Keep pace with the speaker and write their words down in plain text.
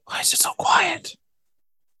is it so quiet?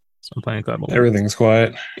 So I'm playing COD Mobile. Everything's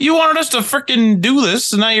quiet. You wanted us to freaking do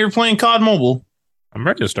this, and now you're playing COD Mobile. I'm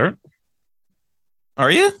ready to start.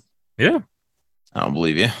 Are you? Yeah. I don't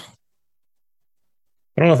believe you. I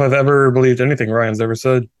don't know if I've ever believed anything Ryan's ever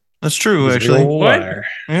said. That's true, He's a actually. real liar.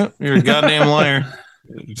 Yep, you're a goddamn liar.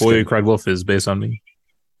 Boy, Craig Wolf is based on me.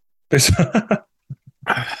 That's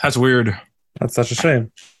That's weird. such a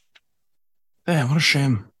shame. Yeah, what a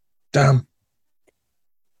shame. Damn.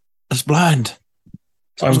 It's blind.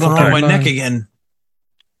 I'm Something's going on with my fucking neck blind. again.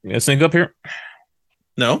 You guys sync up here?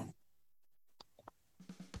 No?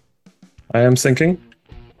 I am sinking.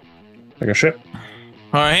 Like a ship.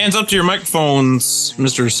 All right, hands up to your microphones,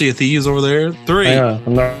 Mr. Sea of Thieves over there. 3. Hang on.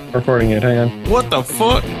 I'm not recording it. Hang on. What the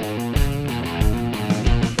fuck?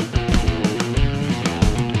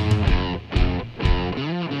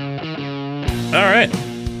 All right.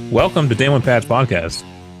 Welcome to Day One Patch Podcast.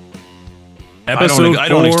 I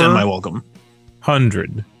don't extend my welcome.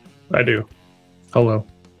 100. I do. Hello.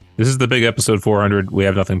 This is the big episode 400. We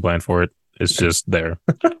have nothing planned for it. It's just there.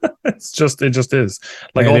 It just is.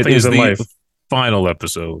 Like And all it things is in the life. final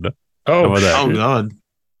episode. Oh, How about that? Oh, God.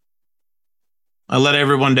 I let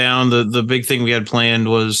everyone down. The big thing we had planned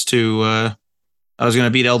was to... I was going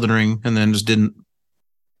to beat Elden Ring, and then just didn't.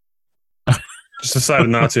 just decided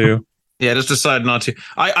not to. Yeah, just decided not to.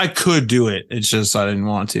 I could do it. It's just I didn't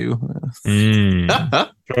want to.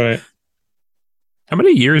 Right. How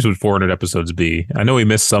many years would 400 episodes be? I know we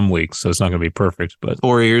missed some weeks, so it's not going to be perfect, but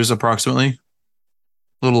 4 years approximately.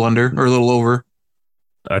 A little under or a little over.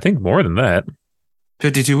 I think more than that.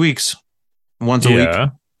 52 weeks. Once a week.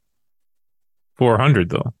 400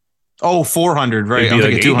 though. Oh, 400, right. It'd I'm be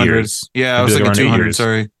thinking like 200. 8 years. Yeah, I It'd was be like thinking around 8 200. years.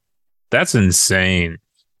 Sorry. That's insane.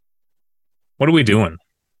 What are we doing?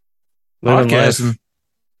 Living life. Podcasting.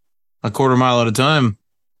 A quarter mile at a time.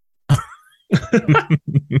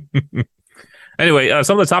 Anyway,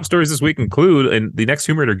 some of the top stories this week include in the next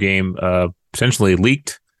Tomb Raider game potentially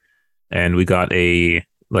leaked, and we got a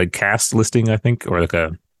cast listing, I think, or like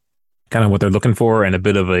a kind of what they're looking for, and a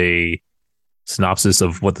bit of a synopsis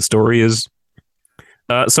of what the story is.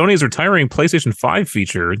 Sony is retiring PlayStation 5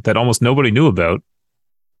 feature that almost nobody knew about.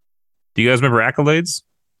 Do you guys remember Accolades?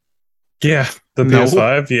 Yeah. The No.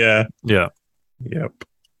 PS5. Yeah. Yeah. Yep.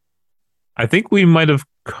 I think we might have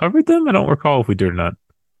covered them. I don't recall if we did or not.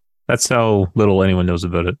 That's how little anyone knows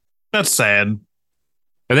about it. That's sad. And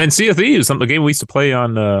then Sea of Thieves, the game we used to play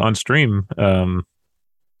on stream.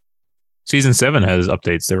 Season 7 has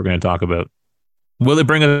updates that we're going to talk about. Will it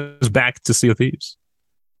bring us back to Sea of Thieves?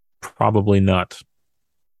 Probably not.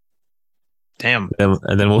 Damn. And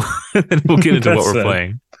then we'll get into what That's we're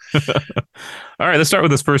playing. All right, let's start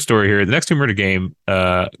with this first story here. The next Tomb Raider game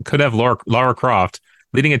could have Lara Croft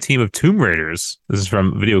leading a team of Tomb Raiders. This is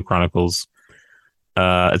from Video Chronicles.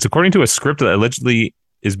 It's according to a script that allegedly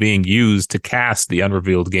is being used to cast the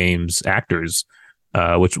unrevealed game's actors,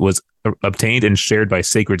 which was obtained and shared by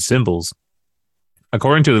Sacred Symbols.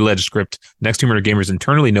 According to the alleged script, Next Tomb Raider game is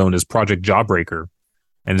internally known as Project Jawbreaker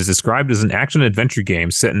and is described as an action-adventure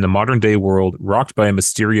game set in the modern-day world rocked by a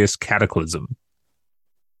mysterious cataclysm.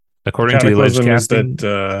 According to the alleged Cataclysm casting... is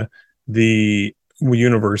that the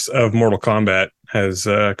universe of Mortal Kombat has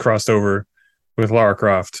crossed over with Lara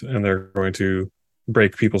Croft, and they're going to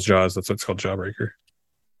break people's jaws. That's what it's called, Jawbreaker.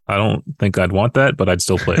 I don't think I'd want that, but I'd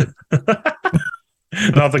still play it.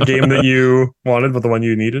 Not the game that you wanted, but the one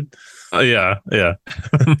you needed. Yeah.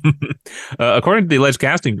 According to the alleged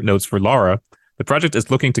casting notes for Lara, the project is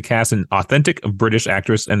looking to cast an authentic British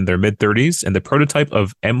actress in their mid-30s and the prototype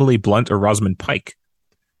of Emily Blunt or Rosamund Pike.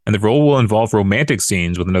 And the role will involve romantic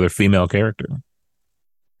scenes with another female character.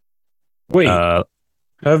 Wait,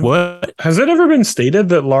 what? has it ever been stated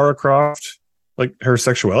that Lara Croft, like her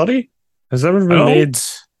sexuality, has that ever been made?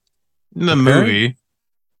 In the movie.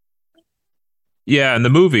 Yeah, in the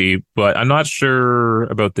movie, but I'm not sure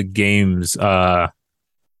about the games. I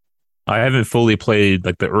haven't fully played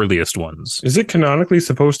the earliest ones. Is it canonically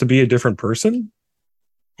supposed to be a different person?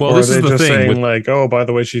 Well, or this are is they the just thing. saying oh, by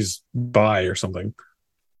the way, she's bi or something?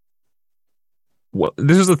 Well,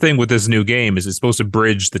 this is the thing with this new game is it's supposed to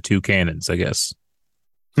bridge the two canons, I guess.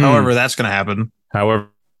 However, that's going to happen. However,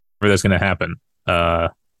 that's going to happen.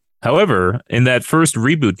 However, in that first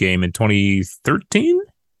reboot game in 2013,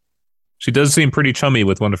 she does seem pretty chummy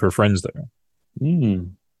with one of her friends there. It's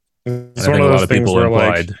And I one think of a lot those of things people where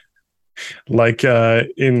implied.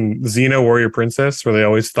 in Xena Warrior Princess, where they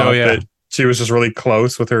always thought that she was just really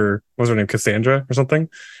close with her, what was her name, Cassandra or something?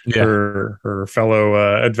 Yeah. Her fellow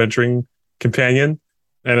adventuring companion.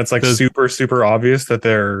 And it's super, super obvious that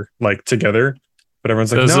they're together. But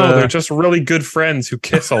everyone's no, they're just really good friends who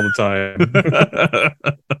kiss all the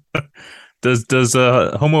time. Does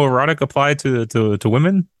homoerotic apply to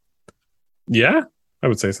women? Yeah, I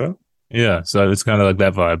would say so. Yeah, so it's kind of like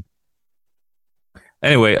that vibe.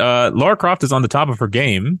 Anyway, Lara Croft is on the top of her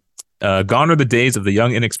game. Gone are the days of the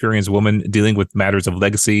young, inexperienced woman dealing with matters of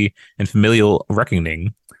legacy and familial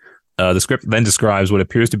reckoning. The script then describes what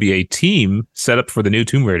appears to be a team set up for the new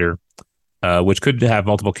Tomb Raider, which could have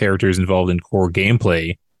multiple characters involved in core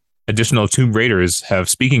gameplay. Additional Tomb Raiders have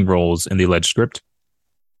speaking roles in the alleged script.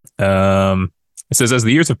 It says, as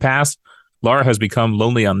the years have passed, Lara has become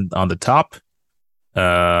lonely on the top.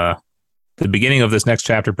 The beginning of this next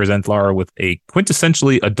chapter presents Lara with a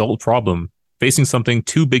quintessentially adult problem, facing something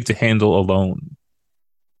too big to handle alone.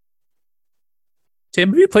 Tim,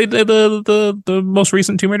 have you played the most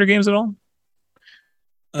recent Tomb Raider games at all?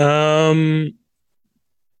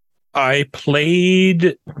 I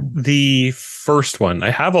played the first one. I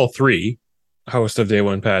have all three. Host of Day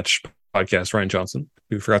One Patch podcast, Ryan Johnson,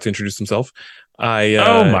 who forgot to introduce himself. Oh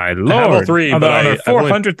my lord! I have all three, on but our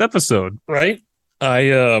 400th episode, right?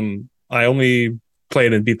 I only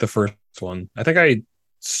played and beat the first one. I think I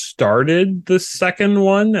started the second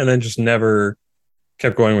one and then just never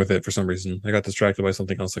kept going with it for some reason. I got distracted by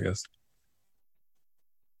something else, I guess.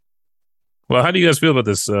 Well, how do you guys feel about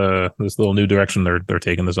this this little new direction they're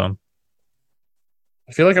taking this on?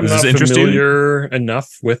 I feel like I'm not familiar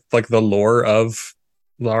enough with like the lore of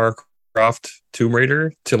Lara Croft Tomb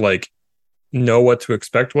Raider to like know what to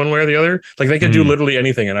expect one way or the other. Like they could do literally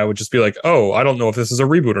anything and I would just be like, oh, I don't know if this is a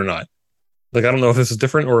reboot or not. Like I don't know if this is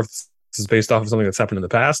different or if this is based off of something that's happened in the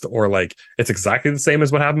past or like it's exactly the same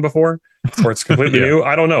as what happened before or it's completely new.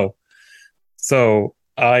 I don't know. So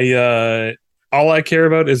I all I care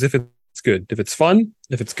about is if it's good, if it's fun,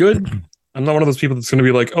 if it's good. I'm not one of those people that's going to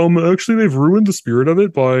be like, actually they've ruined the spirit of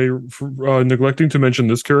it by neglecting to mention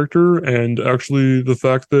this character and actually the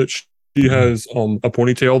fact that she has a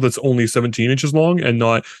ponytail that's only 17 inches long and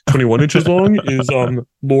not 21 inches long is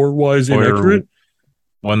lore-wise inaccurate.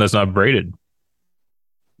 One that's not braided.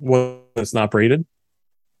 One that's not braided?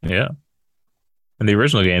 Yeah. In the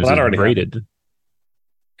original games, well, it's braided. Happened.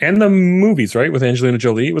 And the movies, right? With Angelina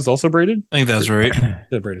Jolie, was also braided? I think that's right.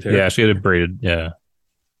 Braided hair. Yeah, she had it braided, yeah.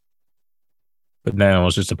 But now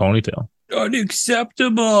it's just a ponytail.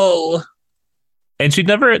 Unacceptable! And she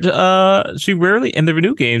never, she rarely, in the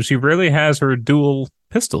new games, she rarely has her dual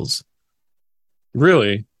pistols.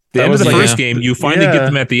 Really? The end of the first game, you finally get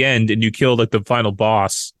them at the end and you kill like the final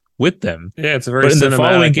boss with them. Yeah, it's a very But in the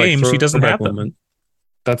following game, she doesn't have them. Moment.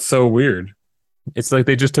 That's so weird. It's like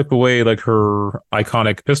they just took away like her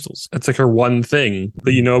iconic pistols. It's like her one thing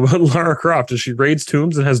that you know about Lara Croft is she raids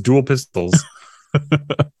tombs and has dual pistols.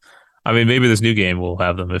 I mean, maybe this new game will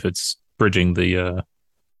have them if it's bridging the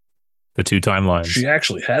two timelines. She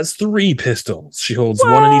actually has 3 pistols. She holds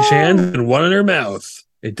one in each hand and one in her mouth.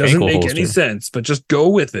 It doesn't make any sense, but just go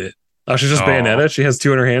with it. Oh, she's just Bayonetta. She has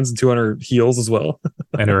 2 in her hands and 2 on her heels as well.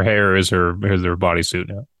 And her hair is her bodysuit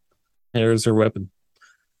now. Hair is her weapon.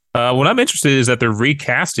 What I'm interested in is that they're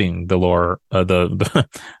recasting the lore,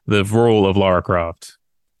 the role of Lara Croft.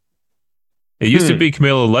 It used to be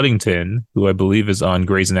Camilla Luddington, who I believe is on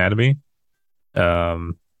Grey's Anatomy.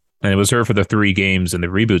 And it was her for the 3 games in the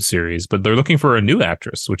reboot series, but they're looking for a new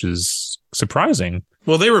actress, which is surprising.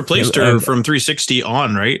 Well, they replaced her from 360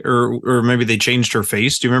 on, right? Or maybe they changed her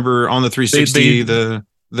face. Do you remember on the 360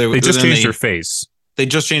 they just changed her face. They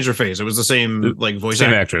just changed her face. It was the same like voice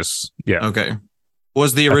actress. Yeah. Okay.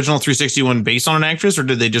 Was the original 360 one based on an actress, or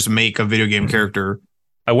did they just make a video game character?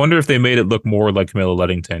 I wonder if they made it look more like Camilla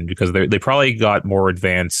Luddington because they probably got more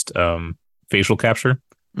advanced facial capture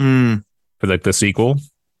for like the sequel.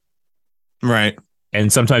 Right.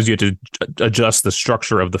 And sometimes you have to adjust the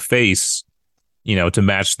structure of the face, to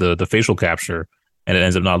match the facial capture. And it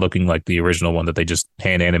ends up not looking like the original one that they just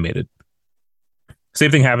hand animated. Same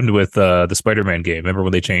thing happened with the Spider-Man game. Remember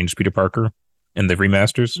when they changed Peter Parker in the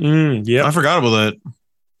remasters? Yeah. I forgot about that.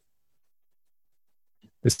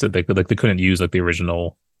 They said they couldn't use like the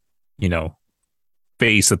original,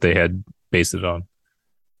 face that they had based it on.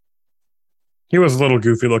 He was a little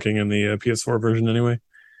goofy looking in the PS4 version anyway.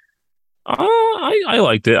 I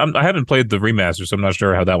liked it. I haven't played the remaster, so I'm not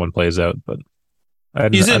sure how that one plays out. But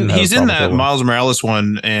he's in that Miles Morales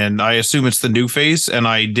one, and I assume it's the new face, and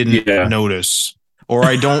I didn't notice, or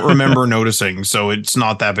I don't remember noticing. So it's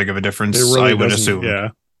not that big of a difference. I would assume. Yeah,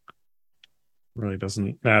 really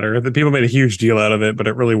doesn't matter. The people made a huge deal out of it, but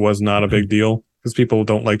it really was not a big deal because people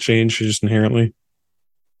don't like change just inherently.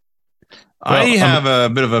 I have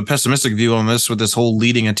a bit of a pessimistic view on this with this whole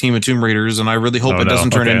leading a team of Tomb Raiders, and I really hope it doesn't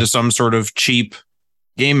turn into some sort of cheap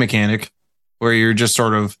game mechanic where you're just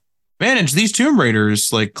sort of manage these Tomb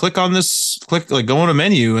Raiders. Like click on this, go on a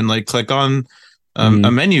menu and like click on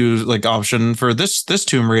a menu like option for this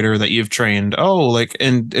Tomb Raider that you've trained. Oh, like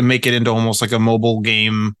and make it into almost like a mobile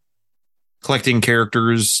game collecting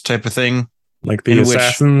characters type of thing. Like the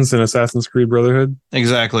assassins in Assassin's Creed Brotherhood.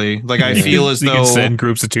 Exactly. Like I feel as though you can send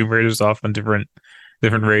groups of Tomb Raiders off on different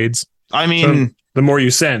raids. I mean, so the more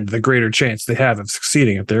you send, the greater chance they have of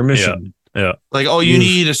succeeding at their mission. Yeah. Like, oh, you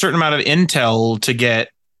need a certain amount of intel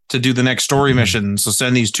to do the next story mission. So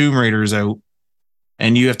send these Tomb Raiders out,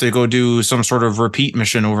 and you have to go do some sort of repeat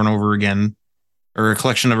mission over and over again, or a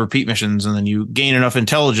collection of repeat missions, and then you gain enough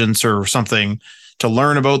intelligence or something to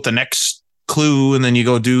learn about the next clue, and then you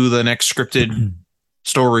go do the next scripted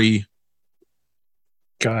story.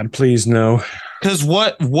 God, please no. Because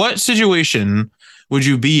what situation would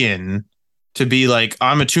you be in to be like,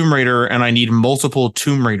 I'm a Tomb Raider and I need multiple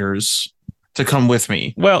Tomb Raiders to come with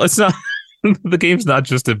me? Well, it's not. The game's not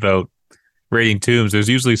just about raiding tombs. There's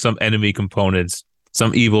usually some enemy components,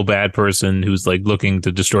 some evil bad person who's like looking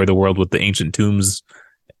to destroy the world with the ancient tombs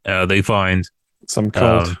they find. Some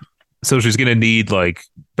cult. So she's gonna need like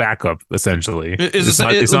backup essentially. It's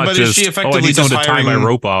not just she effectively I need someone to tie my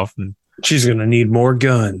rope off. And she's gonna need more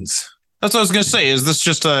guns. That's what I was gonna say. Is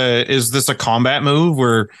this a combat move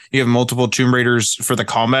where you have multiple Tomb Raiders for the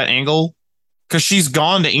combat angle? Because she's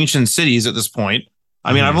gone to ancient cities at this point.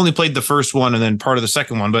 I mean, I've only played the first one and then part of the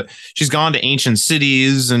second one, but she's gone to ancient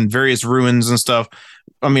cities and various ruins and stuff.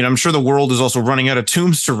 I mean, I'm sure the world is also running out of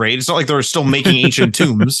tombs to raid. It's not like they're still making ancient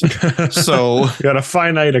tombs. So you got a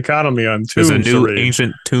finite economy on tombs. There's a new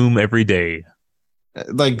ancient tomb every day.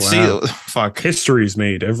 Like, see, fuck. History's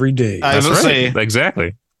made every day. I would say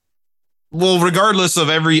exactly. Well, regardless of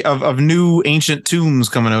of new ancient tombs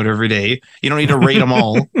coming out every day, you don't need to raid them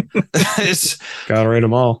all. Gotta raid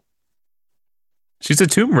them all. She's a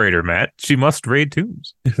Tomb Raider, Matt. She must raid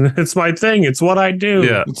tombs. It's my thing. It's what I do.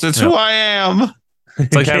 Yeah, it's who I am.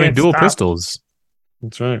 It's like having dual pistols.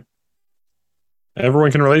 That's right.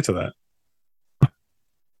 Everyone can relate to that.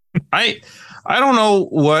 I don't know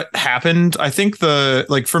what happened. I think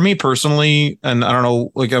for me personally, and I don't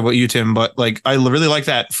know like about you, Tim, but like I really like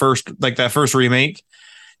that first remake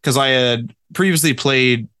because I had previously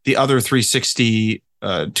played the other 360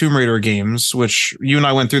 Tomb Raider games, which you and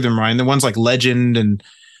I went through them, Ryan. The ones like Legend and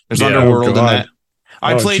there's Underworld and that.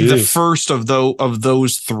 I played the first of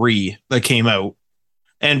those three that came out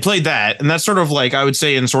and played that, and that's sort of like I would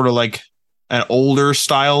say in sort of like an older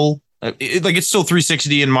style. It's still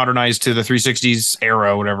 360 and modernized to the 360s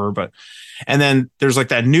era or whatever, but and then there's like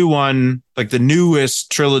that new one, like the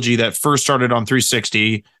newest trilogy that first started on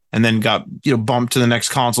 360 and then got bumped to the next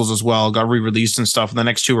consoles as well, got re-released and stuff. And the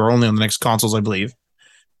next two are only on the next consoles, I believe.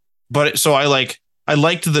 But so I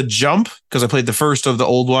liked the jump because I played the first of the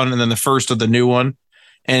old one and then the first of the new one,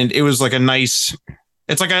 and it was like a nice.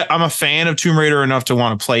 It's like I'm a fan of Tomb Raider enough to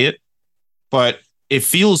want to play it, but it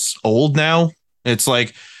feels old now. It's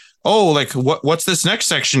like, oh, like what's this next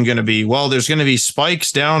section going to be? Well, there's going to be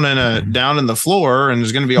spikes down in the floor, and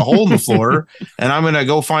there's going to be a hole in the floor, and I'm going to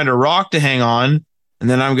go find a rock to hang on, and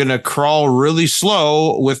then I'm going to crawl really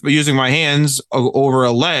slow with using my hands over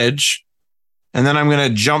a ledge, and then I'm going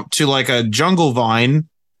to jump to like a jungle vine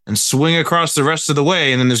and swing across the rest of the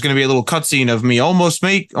way, and then there's going to be a little cutscene of me almost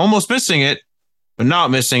missing it, but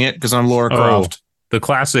not missing it because I'm Lara Croft. The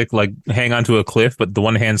classic, like hang onto a cliff, but the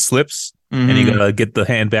one hand slips. And you gotta get the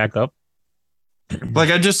hand back up. Like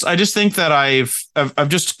I just think that I've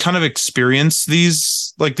just kind of experienced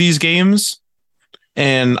these games,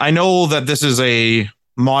 and I know that this is a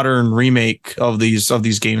modern remake of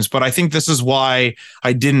these games, but I think this is why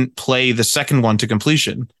I didn't play the second one to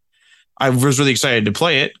completion. I was really excited to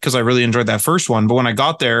play it because I really enjoyed that first one, but when I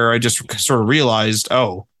got there, I just sort of realized,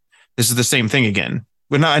 oh, this is the same thing again.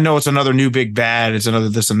 But I know it's another new big bad, it's another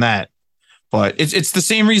this and that. But it's the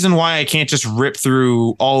same reason why I can't just rip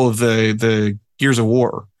through all of the Gears of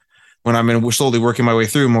War when I'm slowly working my way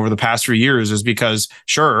through them over the past 3 years is because,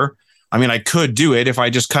 sure, I mean, I could do it if I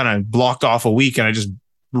just kind of blocked off a week and I just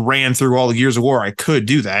ran through all the Gears of War. I could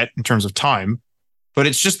do that in terms of time, but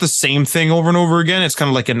it's just the same thing over and over again. It's kind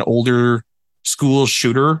of like an older school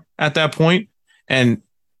shooter at that point. And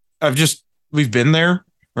we've been there,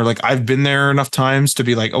 or like I've been there enough times to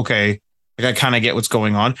be like, okay, like I kind of get what's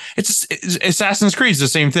going on. It's Assassin's Creed is the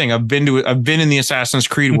same thing. I've been in the Assassin's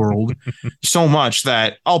Creed world so much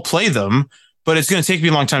that I'll play them, but it's going to take me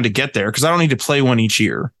a long time to get there because I don't need to play one each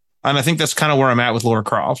year. And I think that's kind of where I'm at with Lara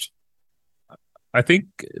Croft. I think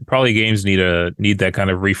probably games need that kind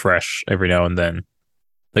of refresh every now and then,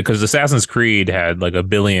 because Assassin's Creed had like a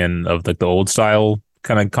billion of like the old style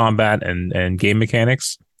kind of combat and game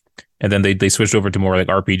mechanics, and then they switched over to more like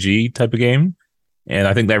RPG type of game, and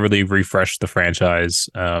I think that really refreshed the franchise.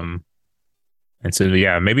 And so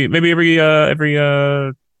yeah, maybe every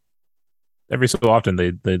so often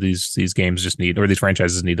these games just need, or these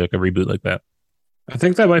franchises need like a reboot like that. I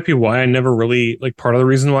think that might be why I never really, like, part of the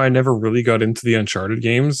reason why I never really got into the Uncharted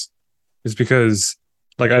games is because,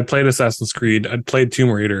 like, I'd played Assassin's Creed, I'd played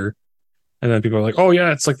Tomb Raider, and then people are like, oh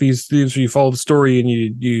yeah, it's like these where you follow the story and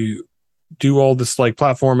you do all this like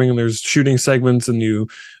platforming and there's shooting segments and you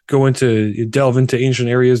delve into ancient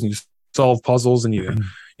areas and you solve puzzles and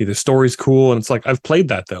the story's cool. And it's like, I've played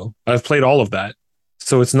that though. I've played all of that.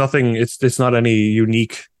 So it's nothing, it's not any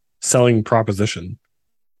unique selling proposition.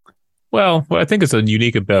 Well, what I think is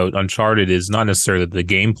unique about Uncharted is not necessarily the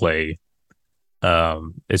gameplay.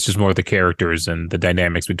 It's just more the characters and the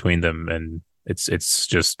dynamics between them, and it's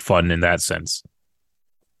just fun in that sense.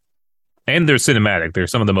 And they're cinematic. They're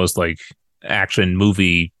some of the most like action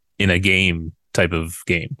movie in a game type of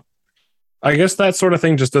game. I guess that sort of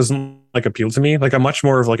thing just doesn't like appeal to me. Like I'm much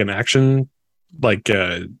more of like an action, like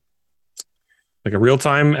a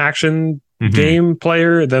real-time action game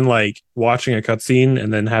player than like watching a cutscene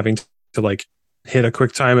and then having to like hit a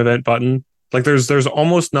quick time event button. Like there's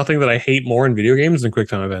almost nothing that I hate more in video games than quick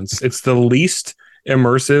time events. It's the least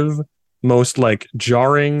immersive, most like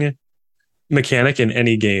jarring mechanic in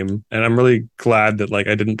any game. And I'm really glad that like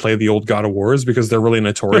I didn't play the old God of Wars because they're really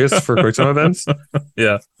notorious for quick time events.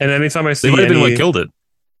 Yeah. And anytime I see they might have been what killed it.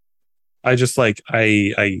 I just like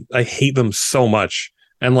I hate them so much.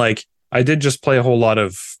 And like I did just play a whole lot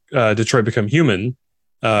of Detroit Become Human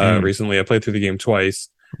recently. I played through the game twice.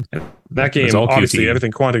 And that game, obviously,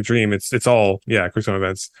 everything Quantic Dream, it's all quick time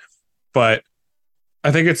events. But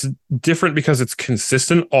I think it's different because it's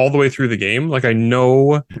consistent all the way through the game. Like I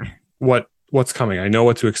know what's coming. I know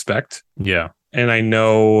what to expect. Yeah. And I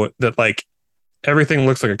know that like everything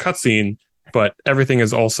looks like a cutscene, but everything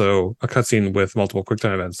is also a cutscene with multiple quick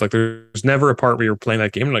time events. Like there's never a part where you're playing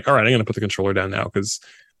that game and like, all right, I'm gonna put the controller down now because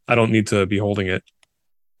I don't need to be holding it.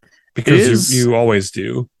 Because you always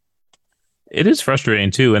do. It is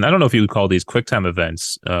frustrating too, and I don't know if you would call these QuickTime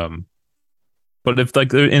events, but if like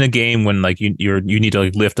they're in a game when like you need to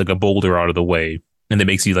like lift like a boulder out of the way, and it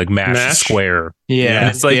makes you like mash square, and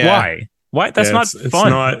it's like why? That's not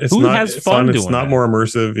fun. Who has fun doing that? It's not more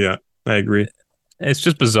immersive. Yeah, I agree. It's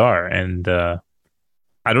just bizarre, and I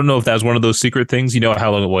don't know if that was one of those secret things. You know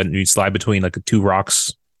how when you slide between like two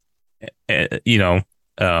rocks,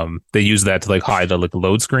 they use that to like hide a like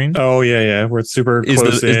load screen. Oh yeah, where it's super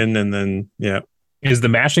close in, and then is the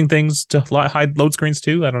mashing things to hide load screens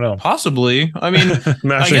too? I don't know. Possibly. I mean,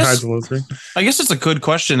 mashing hides the load screen. I guess it's a good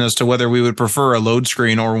question as to whether we would prefer a load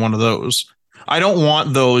screen or one of those. I don't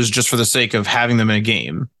want those just for the sake of having them in a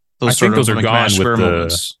game. I think those are gone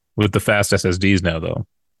with the fast SSDs now, though.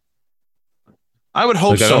 I would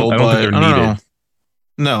hope so, but I don't know.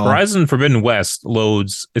 No. Horizon Forbidden West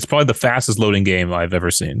loads. It's probably the fastest loading game I've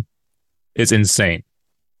ever seen. It's insane.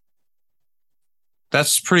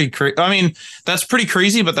 That's pretty crazy. I mean, that's pretty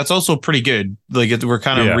crazy, but that's also pretty good. Like we're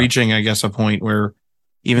kind of reaching, I guess, a point where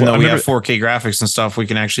even though we have 4K graphics and stuff, we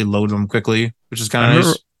can actually load them quickly, which is kind of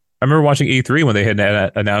nice. I remember watching E3 when they had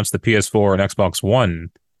announced the PS4 and Xbox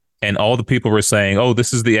One, and all the people were saying, "Oh,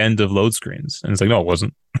 this is the end of load screens," and it's like, no, it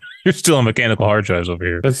wasn't. You're still on mechanical hard drives over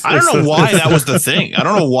here. I don't know why that was the thing. I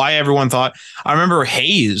don't know why everyone thought. I remember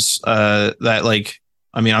Haze, that like,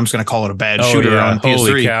 I mean, I'm just gonna call it a bad shooter on PS3.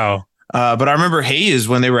 Holy cow! But I remember Haze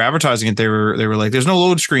when they were advertising it, they were like, "There's no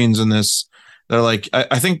load screens in this." They're like,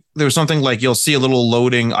 I think there was something like you'll see a little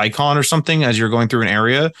loading icon or something as you're going through an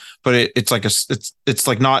area, but it's like it's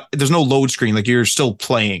like not. There's no load screen. Like you're still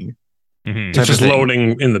playing. Mm-hmm. It's just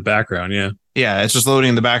loading in the background. Yeah, it's just loading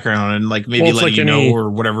in the background and like maybe letting you know or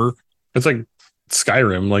whatever. It's like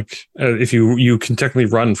Skyrim. Like if you can technically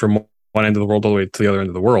run from one end of the world all the way to the other end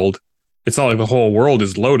of the world, it's not like the whole world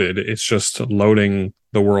is loaded. It's just loading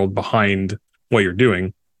the world behind what you're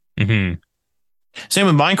doing. Mm-hmm. Same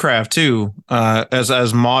with Minecraft too. As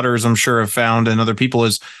modders, I'm sure have found, and other people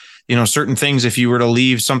is, certain things. If you were to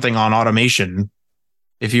leave something on automation,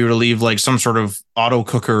 if you were to leave like some sort of auto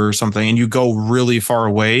cooker or something, and you go really far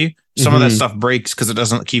away, some of that stuff breaks because it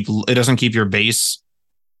doesn't keep your base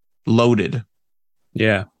loaded.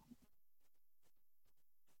 Yeah.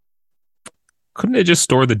 Couldn't it just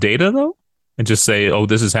store the data though, and just say, "Oh,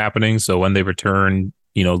 this is happening," so when they return,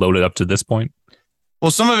 load it up to this point? Well,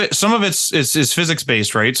 some of it's is physics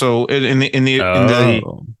based, right? So in the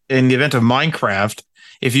event of Minecraft,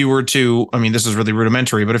 if you were to, I mean, this is really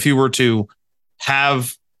rudimentary, but if you were to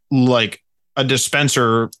have like a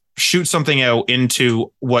dispenser shoot something out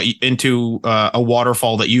into a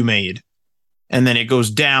waterfall that you made, and then it goes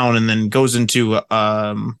down and then goes into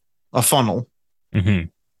a funnel. Mm-hmm.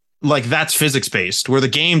 Like that's physics based, where the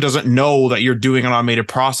game doesn't know that you're doing an automated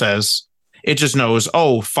process. It just knows,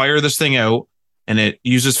 oh, fire this thing out, and it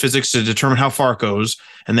uses physics to determine how far it goes,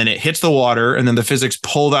 and then it hits the water, and then the physics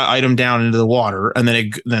pull that item down into the water, and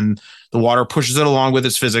then the water pushes it along with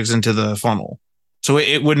its physics into the funnel. So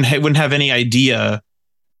it wouldn't have any idea,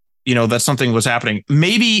 that something was happening.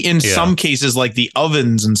 Maybe in some cases, like the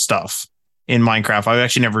ovens and stuff in Minecraft, I've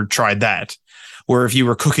actually never tried that. Where if you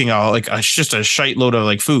were cooking just a shite load of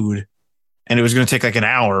like food, and it was going to take like an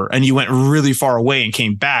hour, and you went really far away and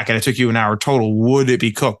came back, and it took you an hour total, would it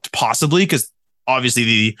be cooked? Possibly, because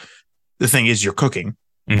obviously the thing is you're cooking.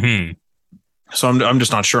 Mm-hmm. So I'm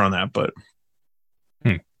just not sure on that, but.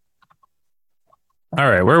 All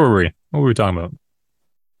right, where were we? What were we talking about?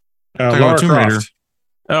 Lara Croft.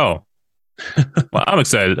 Oh, well, I'm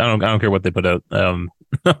excited. I don't care what they put out. I'm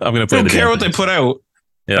gonna play. I don't care what they put out.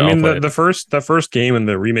 Yeah, I mean, the first game in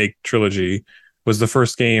the remake trilogy was the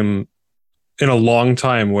first game in a long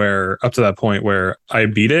time where, up to that point, where I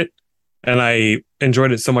beat it and I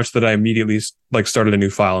enjoyed it so much that I immediately started a new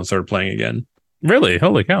file and started playing again. Really?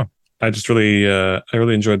 Holy cow! I just really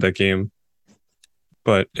enjoyed that game.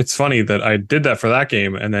 But it's funny that I did that for that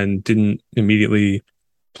game and then didn't immediately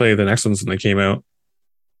play the next ones when they came out.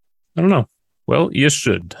 I don't know. Well, you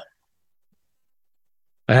should.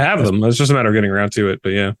 I have them. It's just a matter of getting around to it.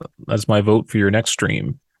 But yeah, that's my vote for your next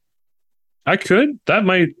stream. I could. That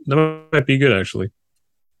might be good, actually.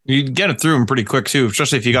 You'd get it through them pretty quick too,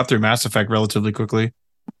 especially if you got through Mass Effect relatively quickly.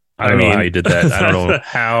 I don't know how you did that. I don't know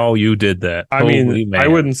how you did that. I mean, I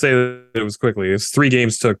wouldn't say that it was quickly. It's 3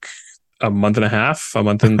 games took a month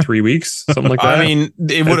and 3 weeks, something like that. I mean,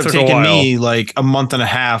 it would have taken me like a month and a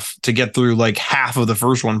half to get through like half of the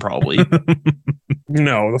first one, probably.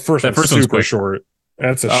 No, the first one's super short.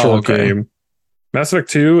 That's a short game. Mass Effect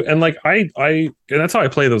 2, and like and that's how I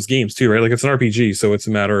play those games too, right? Like it's an RPG, so it's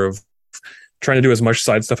a matter of trying to do as much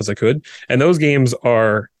side stuff as I could. And those games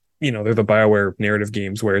are, they're the BioWare narrative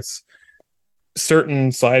games where it's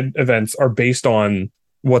certain side events are based on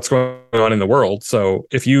what's going on in the world. So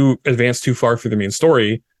if you advance too far through the main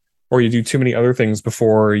story, or you do too many other things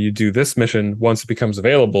before you do this mission, once it becomes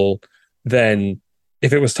available, then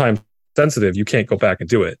if it was time sensitive, you can't go back and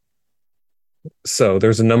do it. So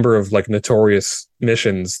there's a number of like notorious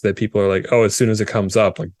missions that people are like, oh, as soon as it comes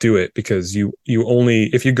up, like do it, because you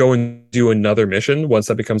only, if you go and do another mission, once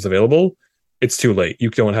that becomes available, it's too late.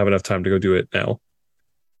 You don't have enough time to go do it now.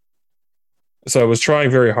 So I was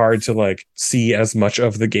trying very hard to like see as much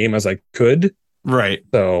of the game as I could. Right.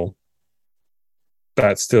 So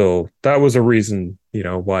that was a reason,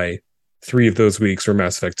 why 3 of those weeks were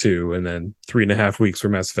Mass Effect 2 and then 3.5 weeks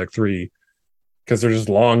were Mass Effect 3, because they're just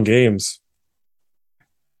long games.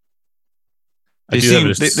 They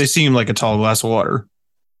seem like a tall glass of water.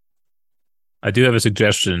 I do have a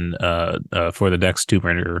suggestion for the next Tomb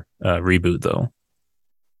Raider reboot, though.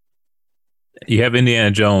 You have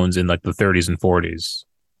Indiana Jones in like the 30s and 40s.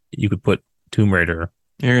 You could put Tomb Raider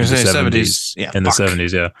You're going to say 70s. Yeah, in the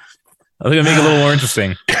 70s, yeah. I think it'd make it a little more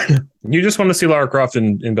interesting. You just want to see Lara Croft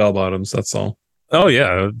in bell bottoms, that's all. Oh,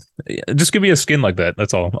 yeah. Just give me a skin like that.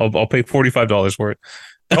 That's all. I'll pay $45 for it.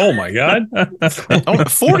 Oh my god!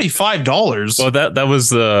 $45. Well,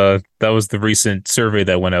 that was the recent survey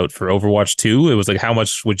that went out for Overwatch 2. It was like, how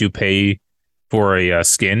much would you pay for a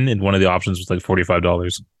skin? And one of the options was like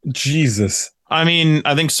 $45. Jesus. I mean,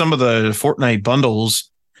 I think some of the Fortnite bundles,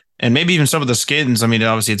 and maybe even some of the skins, I mean,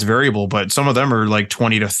 obviously it's variable, but some of them are like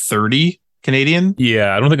 20 to 30 Canadian.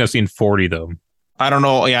 Yeah, I don't think I've seen 40 though. I don't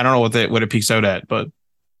know. Yeah, I don't know what it peaks out at, but.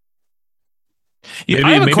 Yeah,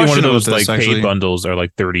 maybe one of those like paid bundles are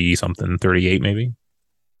like 30 something, 38 maybe.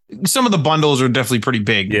 Some of the bundles are definitely pretty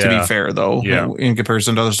big, to be fair, though, in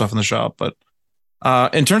comparison to other stuff in the shop. But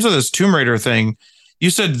in terms of this Tomb Raider thing, you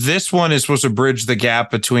said this one is supposed to bridge the gap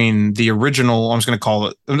between the original. I'm just going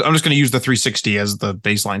to use the 360 as the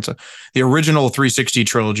baseline. So the original 360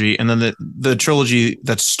 trilogy, and then the trilogy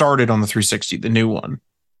that started on the 360, the new one.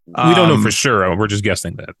 We don't know for sure. We're just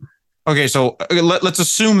guessing that. Okay, so let's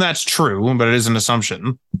assume that's true, but it is an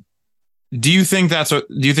assumption. Do you think that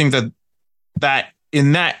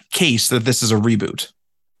in that case that this is a reboot?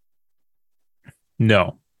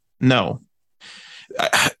 No.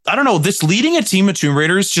 I don't know. This leading a team of Tomb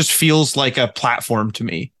Raiders just feels like a platform to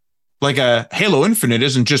me. Like a Halo Infinite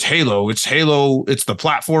isn't just Halo. It's Halo. It's the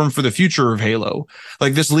platform for the future of Halo.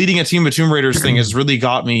 Like this leading a team of Tomb Raiders thing has really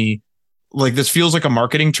got me. Like this feels like a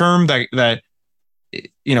marketing term that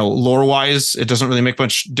lore wise, it doesn't really make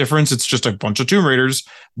much difference. It's just a bunch of Tomb Raiders,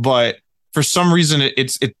 but for some reason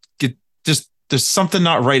it just there's something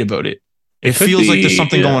not right about it. It feels like there's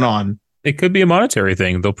something going on. It could be a monetary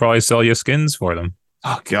thing. They'll probably sell you skins for them.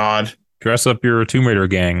 Oh God! Dress up your Tomb Raider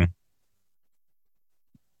gang.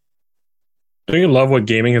 Don't you love what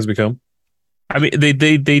gaming has become? I mean,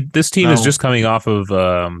 this team is just coming off of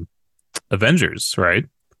Avengers, right?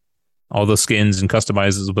 All the skins and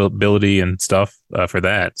customizability and stuff for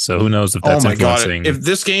that. So who knows if that's influencing. God. If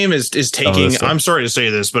this game is taking, I'm sorry to say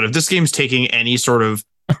this, but if this game's taking any sort of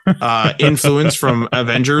influence from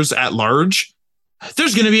Avengers at large,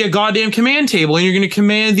 there's going to be a goddamn command table and you're going to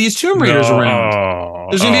command these Tomb Raiders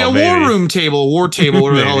around. There's going to be a war table,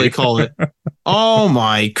 whatever the hell they call it. Oh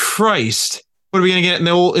my Christ. What are we going to get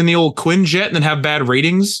in the old Quinjet and then have bad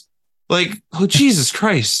ratings? Like, oh, Jesus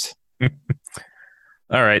Christ.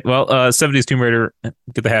 All right. Well, 70s Tomb Raider,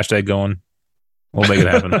 get the hashtag going. We'll make it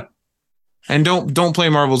happen. And don't play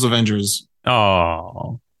Marvel's Avengers.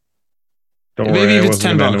 Oh. Don't worry. Maybe if it's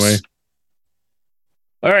 $10. Anyway.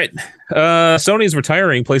 All right. Sony's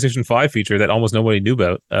retiring PlayStation 5 feature that almost nobody knew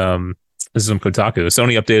about. This is from Kotaku.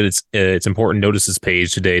 Sony updated its important notices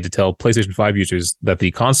page today to tell PlayStation 5 users that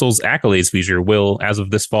the console's accolades feature will, as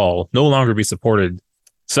of this fall, no longer be supported,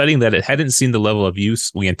 citing that it hadn't seen the level of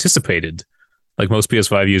use we anticipated. Like most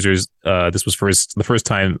PS5 users, this was the first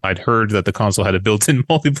time I'd heard that the console had a built-in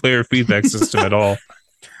multiplayer feedback system at all.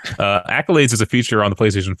 Accolades is a feature on the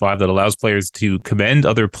PlayStation 5 that allows players to commend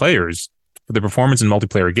other players for their performance in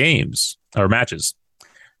multiplayer games or matches.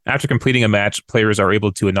 After completing a match, players are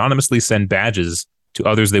able to anonymously send badges to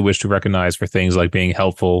others they wish to recognize for things like being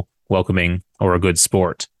helpful, welcoming, or a good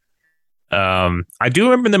sport. I do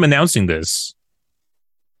remember them announcing this.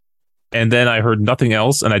 And then I heard nothing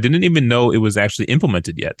else, and I didn't even know it was actually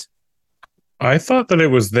implemented yet. I thought that it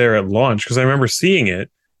was there at launch because I remember seeing it,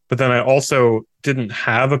 but then I also didn't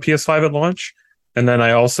have a PS5 at launch, and then I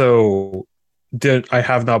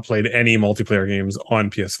have not played any multiplayer games on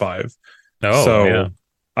PS5. Oh, so yeah.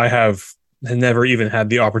 I have never even had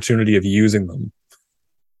the opportunity of using them.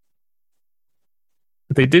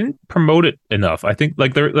 They didn't promote it enough. I think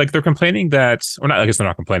they're complaining that, or not. I guess they're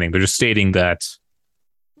not complaining. They're just stating that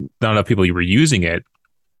not enough people were using it,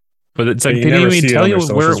 but it's like they didn't even tell you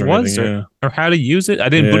where it was or how to use it. I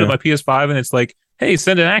didn't boot up my PS5 and it's like, hey,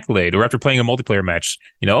 send an accolade. Or after playing a multiplayer match,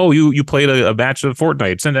 you played a match of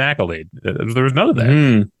Fortnite, send an accolade. There was none of that.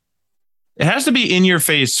 Mm. It has to be in your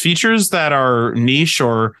face. Features that are niche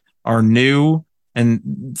or are new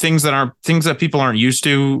and things that people aren't used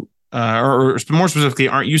to, or more specifically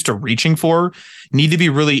aren't used to reaching for, need to be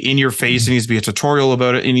really in your face. It needs to be a tutorial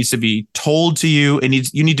about it. It needs to be told to you.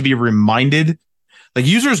 You need to be reminded. Like,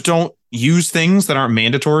 users don't use things that aren't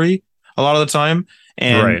mandatory a lot of the time.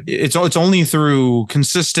 And it's only through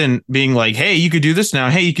consistent being like, hey, you could do this now.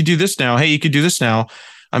 Hey, you could do this now. Hey, you could do this now.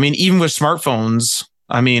 I mean, even with smartphones,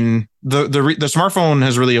 I mean, the smartphone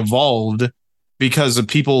has really evolved because of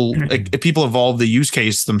people. People evolved the use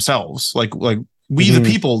case themselves. Like we, the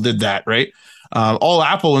people, did that, right? All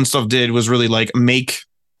Apple and stuff did was really like make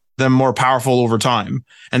them more powerful over time,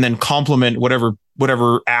 and then complement whatever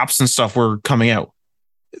apps and stuff were coming out.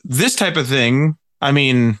 This type of thing, I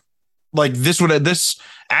mean, like this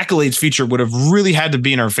accolades feature would have really had to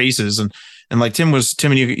be in our faces, and like Tim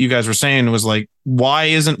and you guys were saying, was like,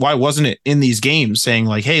 why wasn't it in these games saying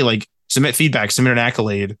like, hey, like submit feedback, submit an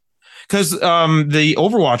accolade? Because the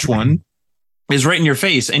Overwatch one is right in your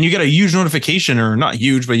face, and you get a huge notification, or not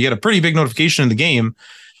huge, but you get a pretty big notification in the game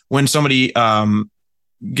when somebody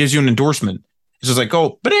gives you an endorsement. It's just like,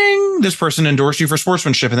 oh, bing, this person endorsed you for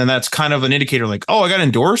sportsmanship, and then that's kind of an indicator, like, oh, I got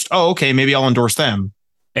endorsed. Oh, okay, maybe I'll endorse them.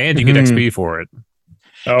 And you get XP for it.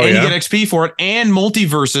 You get XP for it, and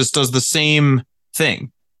Multiversus does the same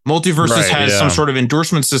thing. Multiversus has some sort of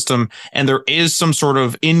endorsement system, and there is some sort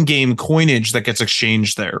of in-game coinage that gets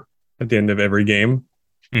exchanged there at the end of every game.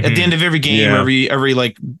 At the end of every game, every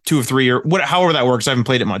like 2 or 3 or however that works. I haven't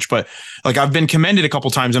played it much, but like I've been commended a couple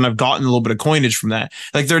times and I've gotten a little bit of coinage from that.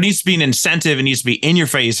 Like there needs to be an incentive. It needs to be in your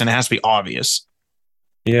face and it has to be obvious.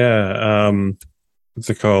 Yeah. What's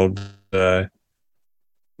it called?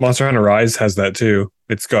 Monster Hunter Rise has that too.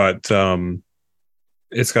 It's got a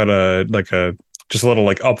just a little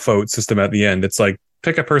like upvote system at the end. It's like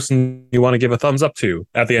pick a person you want to give a thumbs up to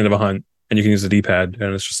at the end of a hunt, and you can use the D-pad,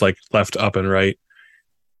 and it's just like left, up, and right.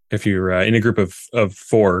 If you're in a group of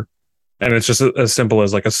 4, and it's just as simple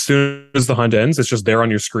as like as soon as the hunt ends, it's just there on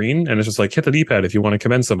your screen, and it's just like hit the D-pad if you want to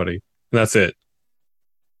commend somebody, and that's it.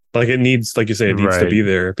 Like it needs, like you say, it needs to be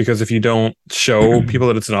there, because if you don't show people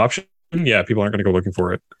that it's an option, people aren't going to go looking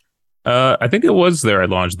for it. I think it was there at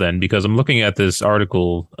launch then, because I'm looking at this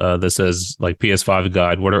article that says like PS5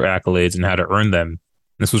 guide, what are accolades and how to earn them.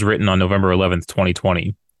 This was written on November 11th,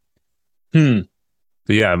 2020. The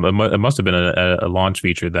But yeah, it must have been a launch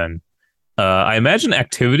feature then. I imagine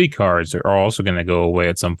activity cards are also going to go away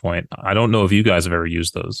at some point. I don't know if you guys have ever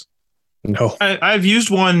used those. No, I've used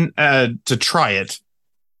one to try it.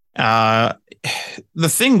 The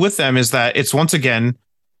thing with them is that it's, once again,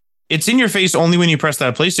 it's in your face only when you press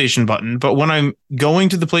that PlayStation button. But when I'm going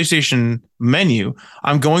to the PlayStation menu,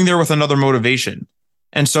 I'm going there with another motivation.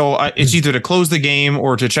 And so it's either to close the game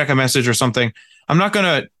or to check a message or something. I'm not going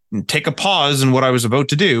to take a pause in what I was about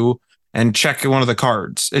to do and check one of the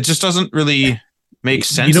cards. It just doesn't really make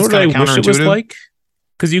sense. You know what I wish it was like?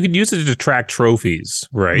 Because you could use it to track trophies,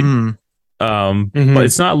 right? But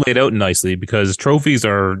it's not laid out nicely because trophies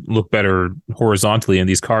look better horizontally and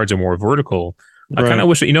these cards are more vertical. Right. I kind of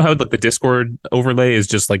wish, you know how like the Discord overlay is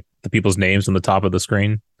just like the people's names on the top of the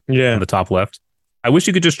screen? Yeah. On the top left. I wish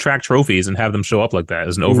you could just track trophies and have them show up like that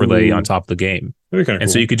as an overlay on top of the game. That'd be kind of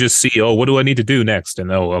cool. So you could just see, what do I need to do next?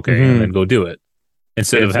 And okay, and then go do it.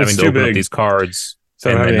 Instead of having to open up these cards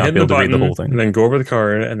and not be able to read the whole thing. And then go over the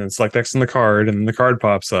card and then select X on the card and then the card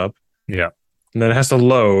pops up. Yeah. And then it has to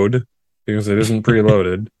load because it isn't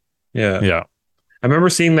preloaded. Yeah. Yeah. I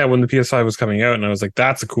remember seeing that when the PS5 was coming out and I was like,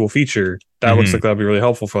 that's a cool feature. That looks like that'd be really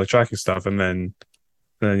helpful for like tracking stuff. And then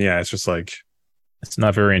yeah, it's just like, it's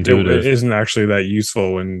not very intuitive. It isn't actually that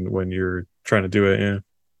useful when you're trying to do it. Yeah.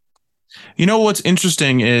 You know what's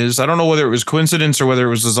interesting is, I don't know whether it was coincidence or whether it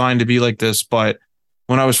was designed to be like this, but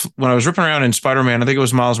when I was ripping around in Spider-Man, I think it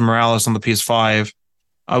was Miles Morales on the PS5,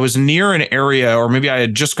 I was near an area, or maybe I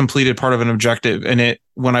had just completed part of an objective, and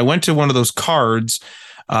when I went to one of those cards,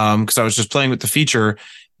 because I was just playing with the feature,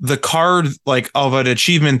 the card like of an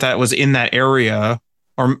achievement that was in that area,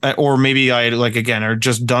 or maybe I or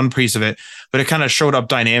just done piece of it, but it kind of showed up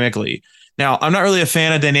dynamically. Now, I'm not really a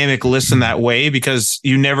fan of dynamic lists in that way because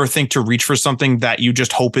you never think to reach for something that you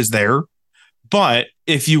just hope is there. But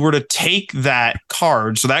if you were to take that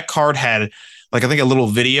card, so that card had like, I think a little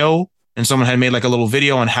video, and someone had made like a little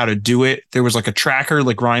video on how to do it. There was like a tracker,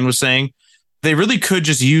 like Ryan was saying. They really could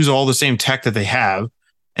just use all the same tech that they have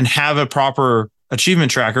and have a proper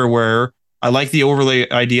achievement tracker where I like the overlay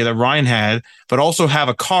idea that Ryan had, but also have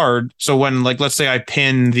a card. So when, like, let's say I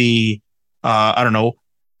pin the,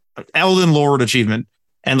 Elden Lord achievement,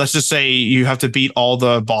 and let's just say you have to beat all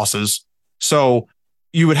the bosses. So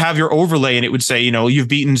you would have your overlay and it would say, you've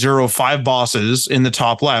beaten 5 bosses in the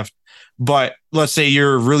top left. But let's say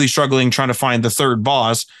you're really struggling trying to find the third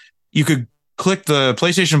boss. You could click the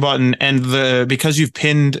PlayStation button and because you've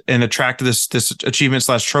pinned and attracted this achievement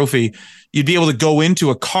 / trophy, you'd be able to go into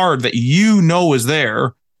a card that is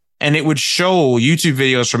there, and it would show YouTube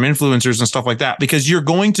videos from influencers and stuff like that, because you're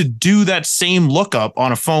going to do that same lookup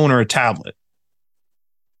on a phone or a tablet.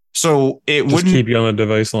 So it wouldn't keep you on the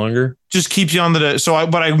device longer. Just keeps you on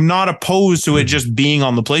but I'm not opposed to it just being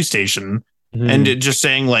on the PlayStation and it just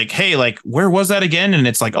saying like, hey, like, where was that again? And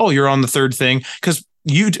it's like, oh, you're on the third thing, because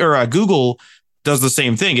Google does the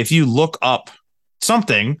same thing. If you look up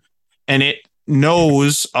something and it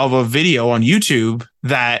knows of a video on YouTube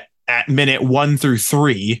that at minute 1 through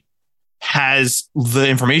 3 has the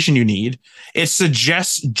information you need, it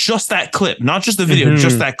suggests just that clip, not just the video,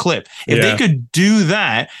 just that clip. If they could do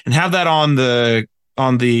that and have that on the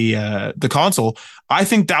console, I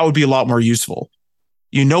think that would be a lot more useful.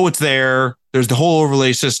 It's there. There's the whole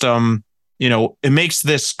overlay system. It makes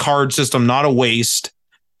this card system not a waste.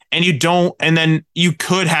 And then you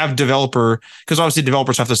could have developer, because obviously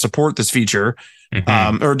developers have to support this feature,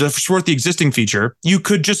 or to support the existing feature. You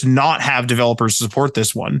could just not have developers support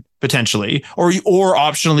this one potentially, or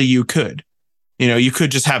optionally you could, you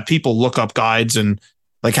could just have people look up guides and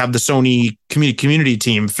like have the Sony community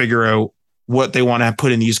team figure out what they want to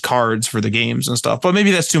put in these cards for the games and stuff. But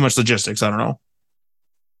maybe that's too much logistics. I don't know.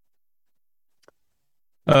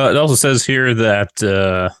 It also says here that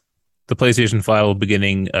the PlayStation 5 will be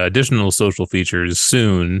getting additional social features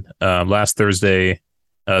soon. Last Thursday,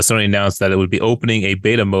 Sony announced that it would be opening a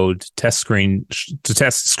beta mode to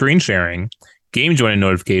test screen sharing, game joining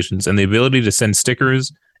notifications, and the ability to send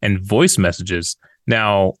stickers and voice messages.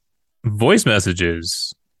 Now, voice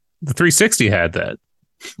messages, the 360 had that.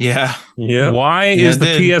 Yeah. Why is the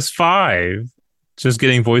PS5 just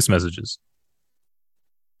getting voice messages?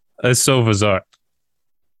 It's so bizarre.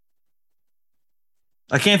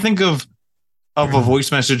 I can't think of a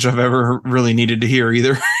voice message I've ever really needed to hear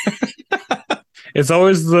either. It's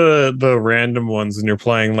always the random ones when you're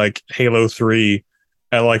playing like Halo 3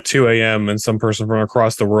 at like 2 a.m. and some person from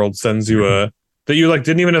across the world sends you that you like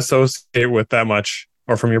didn't even associate with that much,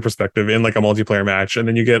 or from your perspective, in like a multiplayer match, and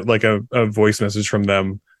then you get like a voice message from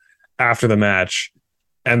them after the match,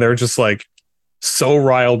 and they're just like so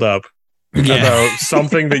riled up about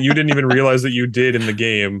something that you didn't even realize that you did in the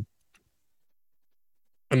game.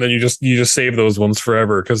 And then you just save those ones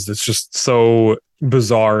forever because it's just so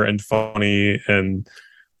bizarre and funny, and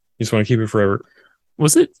you just want to keep it forever.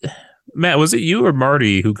 Was it Matt? Was it you or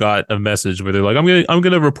Marty who got a message where they're like, "I'm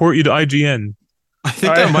gonna report you to IGN"? I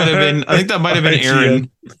think that might have been Aaron.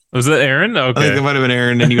 Was that Aaron? Okay. I think that might have been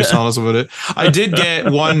Aaron, and he was telling us about it. I did get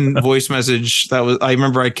one voice message that was I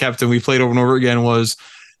remember I kept, and we played over and over again. Was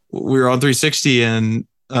we were on 360, and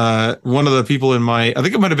one of the people in I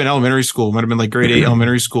think it might have been elementary school, might have been like grade 8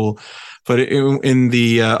 elementary school, but in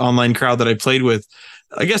the online crowd that I played with,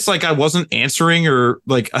 I guess like I wasn't answering, or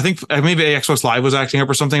like I think maybe Xbox Live was acting up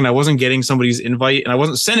or something, and I wasn't getting somebody's invite, and I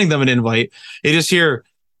wasn't sending them an invite. They just hear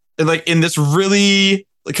like in this really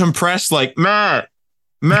compressed, like Matt,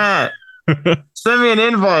 send me an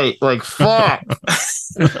invite, like fuck.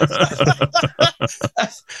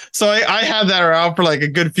 So I had that around for like a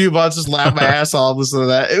good few months, just laugh my ass off listening to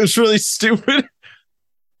that. It was really stupid.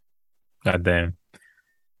 God damn.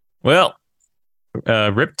 Well,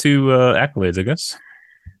 rip to accolades, I guess.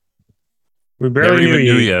 We barely knew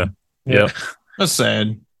you. Yeah. Yep. That's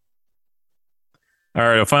sad. All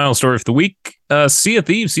right, a final story of the week. Sea of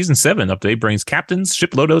Thieves Season 7 update brings captains,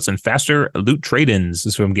 ship loadouts, and faster loot trade-ins.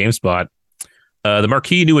 This is from GameSpot. The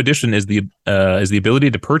marquee new addition is the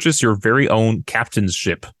ability to purchase your very own captain's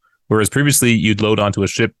ship, whereas previously you'd load onto a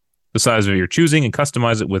ship the size of your choosing and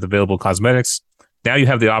customize it with available cosmetics. Now you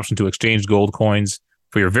have the option to exchange gold coins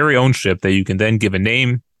for your very own ship that you can then give a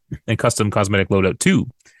name and custom cosmetic loadout to.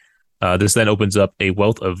 This then opens up a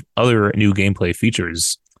wealth of other new gameplay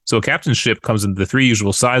features. So a captain's ship comes in the 3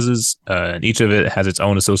 usual sizes, and each of it has its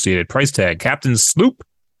own associated price tag. Captain's sloop,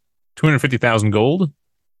 250,000 gold.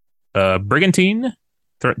 Brigantine,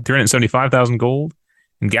 375,000 gold.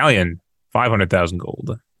 And galleon, 500,000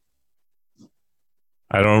 gold.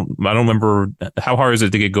 I don't remember how hard is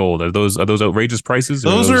it to get gold. Are those outrageous prices?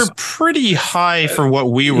 Those are pretty high for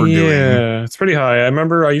what we were doing. Yeah, it's pretty high. I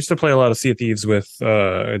remember I used to play a lot of Sea of Thieves with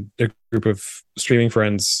a group of streaming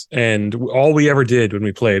friends, and all we ever did when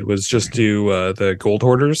we played was just do the gold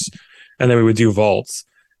hoarders, and then we would do vaults.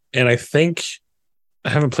 And I think I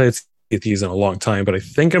haven't played Sea of Thieves in a long time, but I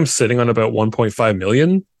think I'm sitting on about 1.5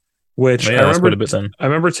 million, which I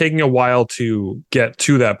remember taking a while to get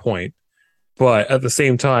to that point. But at the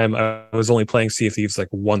same time, I was only playing Sea of Thieves like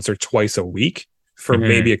once or twice a week for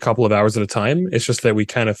maybe a couple of hours at a time. It's just that we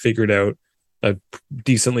kind of figured out a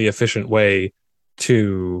decently efficient way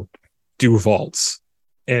to do vaults.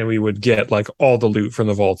 And we would get like all the loot from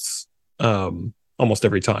the vaults almost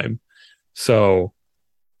every time. So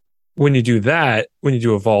when you do that, when you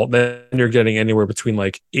do a vault, then you're getting anywhere between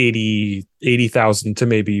like 80,000 to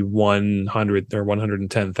maybe 100 or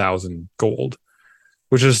 110,000 gold,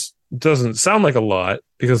 which doesn't sound like a lot,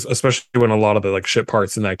 because especially when a lot of the like ship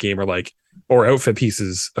parts in that game are like, or outfit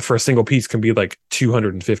pieces for a single piece can be like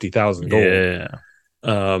 250,000 gold. Yeah.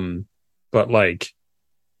 But like,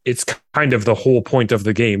 it's kind of the whole point of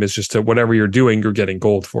the game is just to whatever you're doing, you're getting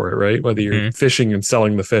gold for it, right? Whether you're fishing and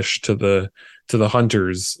selling the fish to the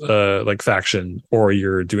hunters like faction, or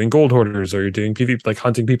you're doing gold hoarders, or you're doing PvP, like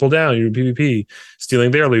hunting people down, you're doing PvP,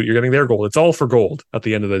 stealing their loot, you're getting their gold. It's all for gold at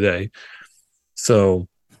the end of the day. So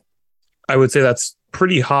I would say that's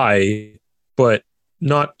pretty high, but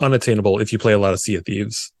not unattainable if you play a lot of Sea of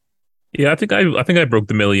Thieves. Yeah, I think I broke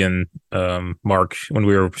the million mark when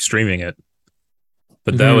we were streaming it,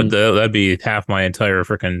 but that'd be half my entire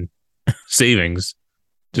freaking savings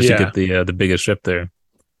just to get the biggest ship there.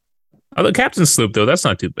 Oh, the captain's sloop though, that's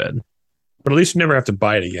not too bad. But at least you never have to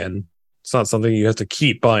buy it again. It's not something you have to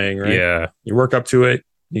keep buying, right? Yeah, you work up to it,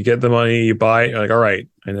 you get the money, you buy it, you're like, all right,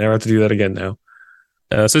 I never have to do that again now.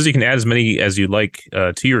 It says you can add as many as you like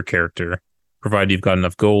to your character, provided you've got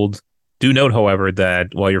enough gold. Do note, however, that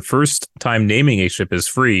while your first time naming a ship is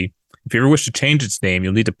free, if you ever wish to change its name,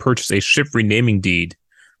 you'll need to purchase a ship renaming deed,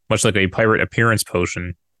 much like a pirate appearance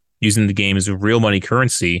potion, using the game's real money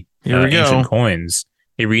currency, ancient coins.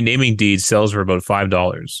 A renaming deed sells for about $5.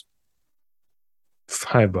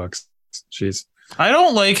 $5. Jeez. I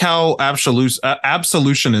don't like how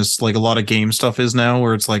absolutionist like a lot of game stuff is now,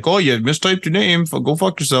 where it's like, oh, you mistyped your name, go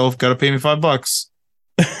fuck yourself, gotta pay me $5.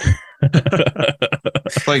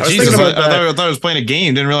 Like, Jesus, I thought I was playing a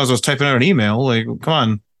game, didn't realize I was typing out an email. Like, come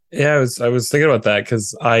on. Yeah, I was thinking about that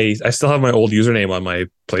because I still have my old username on my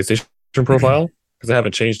PlayStation profile because I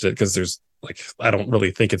haven't changed it, because there's like, I don't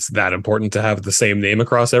really think it's that important to have the same name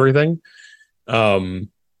across everything.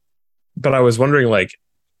 But I was wondering, like,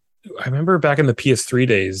 I remember back in the PS3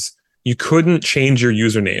 days, you couldn't change your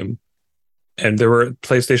username, and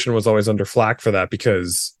PlayStation was always under flack for that,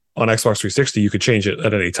 because on Xbox 360 you could change it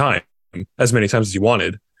at any time. as many times as you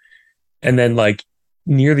wanted. And then like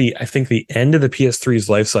near I think the end of the PS3's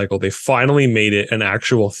life cycle, they finally made it an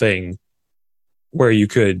actual thing where you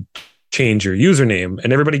could change your username,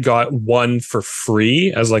 and everybody got one for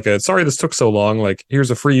free as like sorry, this took so long. Like,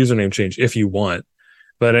 here's a free username change if you want.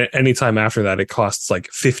 But anytime after that, it costs like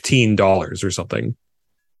 $15 or something.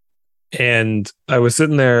 And I was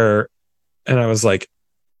sitting there and I was like,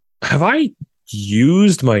 have I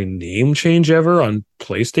used my name change ever on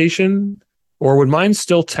PlayStation? Or would mine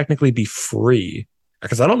still technically be free?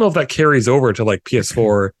 Because I don't know if that carries over to like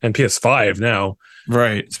PS4 and PS5 now.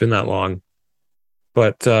 Right. It's been that long.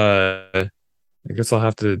 But I guess I'll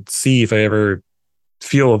have to see if I ever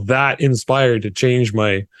feel that inspired to change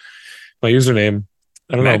my username.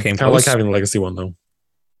 I don't know. Kind of like having the legacy one, though.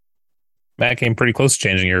 Matt came pretty close to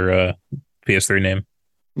changing your PS3 name.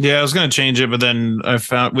 Yeah, I was going to change it, but then I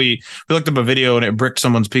found we looked up a video and it bricked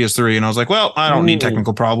someone's PS3, and I was like, well, I don't need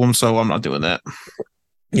technical problems, so I'm not doing that.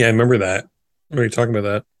 Yeah, I remember that. What are you talking about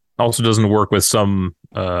that? Also doesn't work with some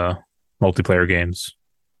multiplayer games.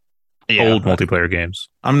 Yeah, old multiplayer games.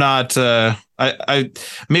 I'm not I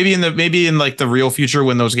maybe in like the real future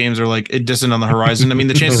when those games are like distant on the horizon. I mean,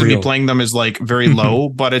 the chances of me playing them is like very low,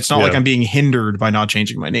 but it's not like I'm being hindered by not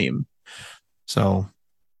changing my name. So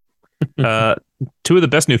two of the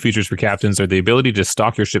best new features for captains are the ability to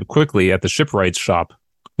stock your ship quickly at the shipwrights shop,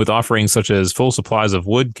 with offerings such as full supplies of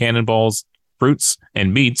wood, cannonballs, fruits,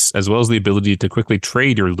 and meats, as well as the ability to quickly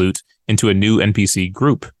trade your loot into a new NPC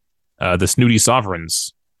group, the Snooty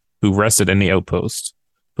Sovereigns, who rest at any outpost.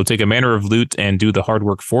 They'll take a manner of loot and do the hard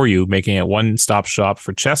work for you, making it one-stop shop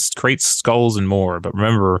for chests, crates, skulls, and more. But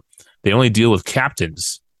remember, they only deal with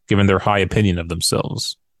captains, given their high opinion of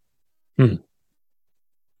themselves.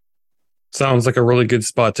 Sounds like a really good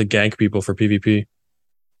spot to gank people for PvP.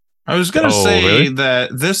 I was going to say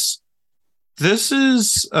that this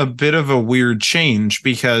is a bit of a weird change,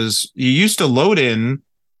 because you used to load in,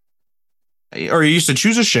 or you used to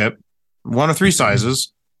choose a ship, one of three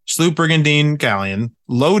sizes, sloop, brigantine, galleon,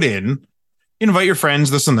 load in, invite your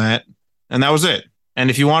friends, this and that, and that was it. And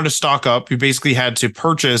if you wanted to stock up, you basically had to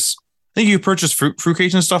purchase, I think you purchase fruit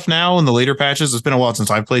crates and stuff now in the later patches. It's been a while since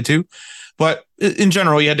I've played too. But in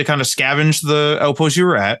general, you had to kind of scavenge the outpost you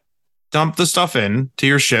were at, dump the stuff in to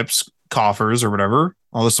your ship's coffers or whatever,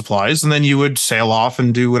 all the supplies, and then you would sail off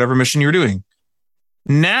and do whatever mission you were doing.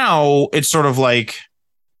 Now it's sort of like,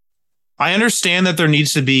 I understand that there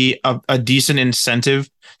needs to be a decent incentive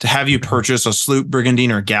to have you purchase a sloop,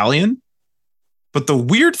 brigantine, or galleon. But the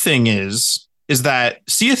weird thing is that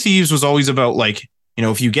Sea of Thieves was always about like, you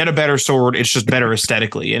know, if you get a better sword, it's just better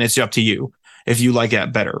aesthetically, and it's up to you if you like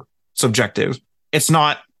that better. Subjective. It's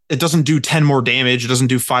not, it doesn't do 10 more damage. It doesn't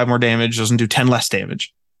do 5 more damage. It doesn't do 10 less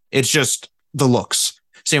damage. It's just the looks.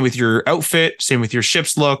 Same with your outfit, same with your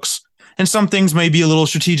ship's looks. And some things may be a little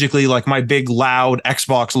strategically, like my big loud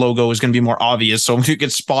Xbox logo is going to be more obvious, so it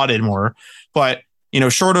gets spotted more. But, you know,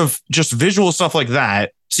 short of just visual stuff like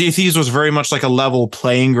that, Sea of Thieves was very much like a level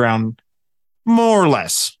playing ground, more or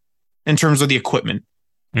less, in terms of the equipment.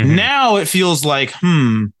 Mm-hmm. Now it feels like,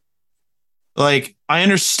 like, I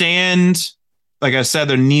understand, like I said,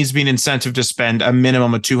 there needs to be an incentive to spend a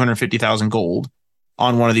minimum of 250,000 gold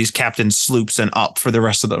on one of these captain sloops and up for the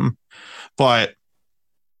rest of them. But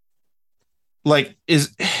like,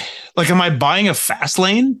 am I buying a fast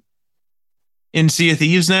lane in Sea of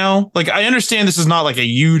Thieves now? Like, I understand this is not like a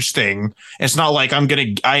huge thing. It's not like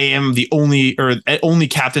I am the only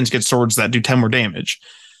captains get swords that do 10 more damage.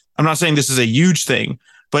 I'm not saying this is a huge thing,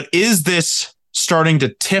 but is this starting to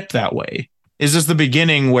tip that way? Is this the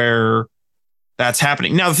beginning where that's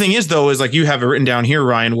happening? Now, the thing is, though, is like you have it written down here,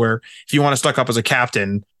 Ryan, where if you want to stock up as a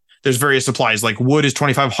captain, there's various supplies, like wood is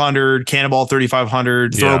 2,500, cannonball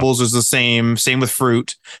 3,500, throwables is the same with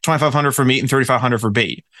fruit, 2,500 for meat and 3,500 for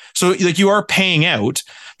bait. So like you are paying out,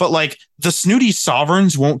 but like the Snooty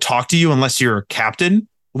Sovereigns won't talk to you unless you're a captain.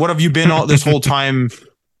 What have you been all this whole time?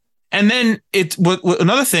 And then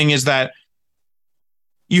another thing is that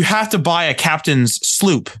you have to buy a captain's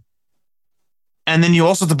sloop. And then you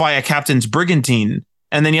also have to buy a captain's brigantine,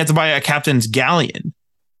 and then you have to buy a captain's galleon.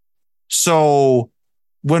 So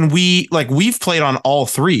when we've played on all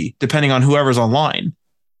three, depending on whoever's online.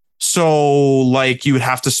 So like you would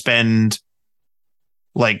have to spend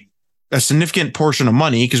like a significant portion of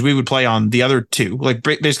money, because we would play on the other two, like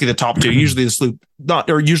basically the top two, usually the sloop,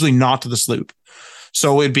 usually not to the sloop.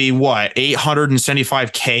 So it'd be what,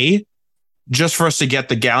 875K just for us to get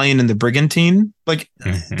the galleon and the brigantine. Like,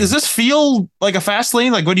 does this feel like a fast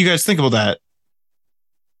lane? Like, what do you guys think about that?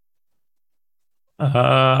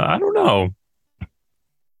 I don't know.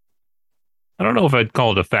 I don't know if I'd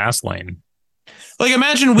call it a fast lane. Like,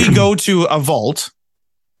 imagine we go to a vault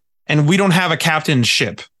and we don't have a captain's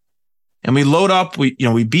ship. And we load up, we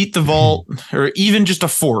beat the vault, or even just a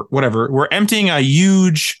fort, whatever. We're emptying a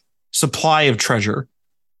huge supply of treasure.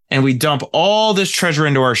 And we dump all this treasure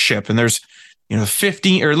into our ship. And there's,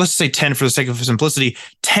 15, or let's say 10 for the sake of simplicity,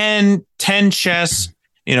 10 chests,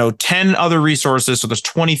 10 other resources. So there's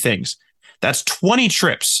 20 things. That's 20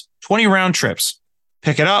 trips, 20 round trips.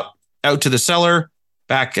 Pick it up, out to the cellar,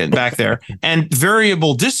 back there, and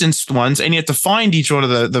variable distance ones. And you have to find each one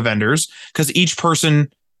of the vendors, because each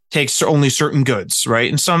person takes only certain goods, right?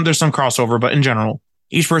 And there's some crossover, but in general,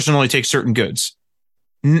 each person only takes certain goods.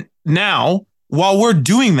 Now, while we're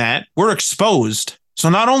doing that, we're exposed. So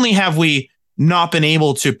not only have we not been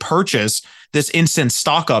able to purchase this instant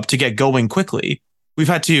stock up to get going quickly, we've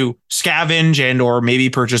had to scavenge and or maybe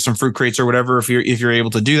purchase some fruit crates or whatever if you're able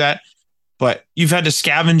to do that. But you've had to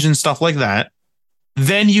scavenge and stuff like that.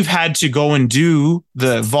 Then you've had to go and do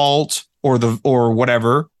the vault or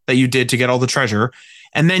whatever that you did to get all the treasure.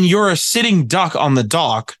 And then you're a sitting duck on the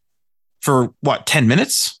dock for 10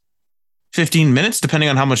 minutes, 15 minutes, depending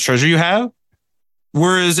on how much treasure you have.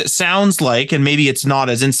 Whereas it sounds like, and maybe it's not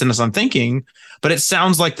as instant as I'm thinking, but it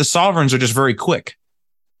sounds like the sovereigns are just very quick.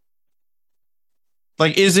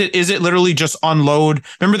 Like, is it literally just unload?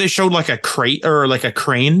 Remember they showed like a crate or like a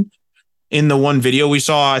crane in the one video we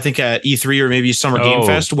saw, I think at E3 or maybe Summer Game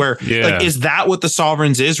Fest, where like, is that what the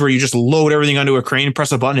Sovereigns is, where you just load everything onto a crane,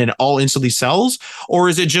 press a button, and it all instantly sells? Or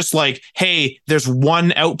is it just like, hey, there's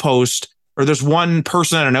one outpost or there's one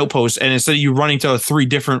person at an outpost, and instead of you running to 4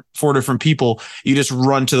 different people, you just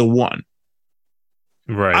run to the one?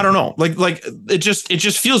 Right. I don't know. Like it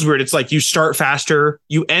just feels weird. It's like you start faster,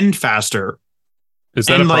 you end faster. Is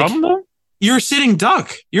that a problem though? You're a sitting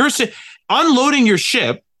duck. Unloading your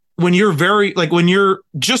ship. When you're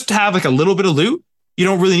just to have like a little bit of loot, you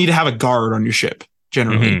don't really need to have a guard on your ship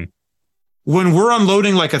generally. Mm-hmm. When we're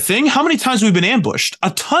unloading like a thing, how many times have we been ambushed?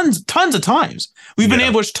 Tons of times. We've been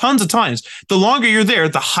ambushed tons of times. The longer you're there,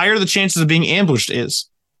 the higher the chances of being ambushed is.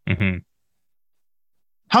 Mm-hmm.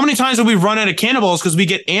 How many times have we run out of cannonballs because we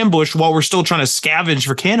get ambushed while we're still trying to scavenge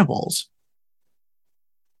for cannonballs?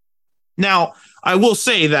 Now, I will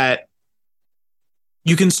say that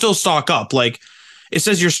you can still stock up. Like, it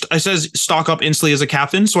says stock up instantly as a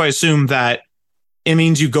captain, so I assume that it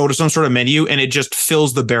means you go to some sort of menu and it just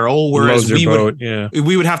fills the barrel. Whereas we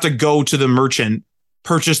would have to go to the merchant,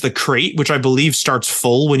 purchase the crate, which I believe starts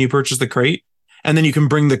full when you purchase the crate, and then you can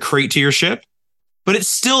bring the crate to your ship. But it's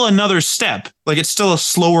still another step. Like, it's still a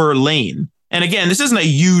slower lane. And again, this isn't a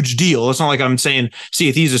huge deal. It's not like I'm saying Sea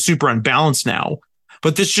of Thieves is super unbalanced now,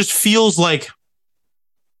 but this just feels like.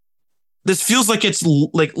 This feels like it's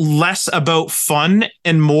like less about fun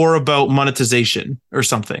and more about monetization or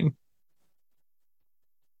something.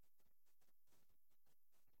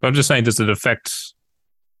 I'm just saying, does it affect?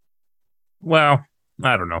 Well,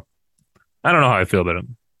 I don't know. I don't know how I feel about it.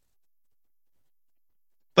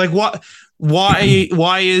 Like, what?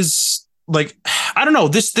 Why is like? I don't know.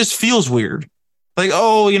 This feels weird. Like,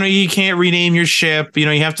 you can't rename your ship. You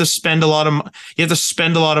have to spend a lot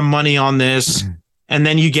of money on this. And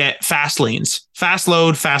then you get fast lanes, fast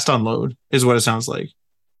load, fast unload is what it sounds like.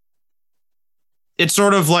 It's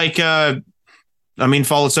sort of like,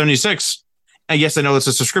 Fallout 76. I guess I know it's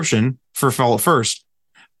a subscription for Fallout First,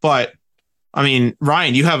 but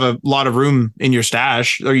Ryan, you have a lot of room in your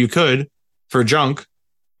stash, or you could, for junk.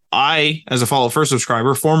 I, as a Fallout First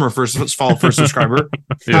subscriber, Fallout First subscriber,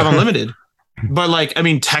 have unlimited. But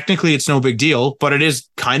technically it's no big deal, but it is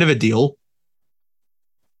kind of a deal.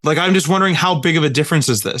 Like, I'm just wondering how big of a difference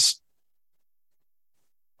is this?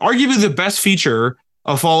 Arguably the best feature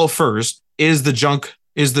of Fallout First is the junk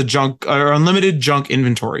or unlimited junk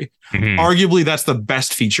inventory. Mm-hmm. Arguably that's the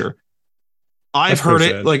best feature. I've heard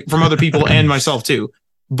it like from other people and myself too.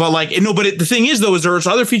 But the thing is though, is there's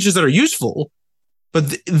other features that are useful,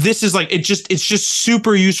 but this is like, it's just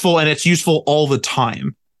super useful, and it's useful all the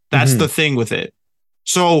time. That's the thing with it.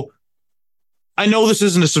 So I know this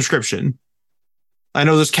isn't a subscription. I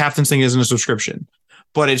know this captain's thing isn't a subscription,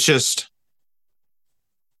 but it's just,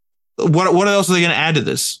 what else are they going to add to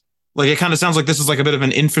this? Like, it kind of sounds like this is like a bit of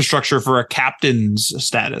an infrastructure for a captain's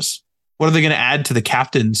status. What are they going to add to the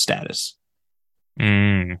captain's status? What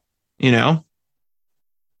are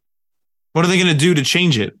they going to do to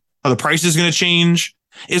change it? Are the prices going to change?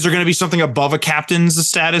 Is there going to be something above a captain's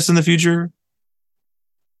status in the future?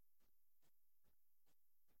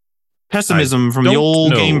 Pessimism from the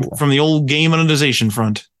old game monetization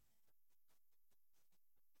front.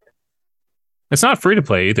 It's not free to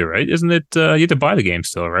play either, right? Isn't it? You have to buy the game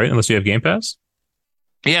still, right? Unless you have Game Pass.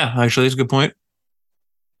 Yeah, actually, it's a good point.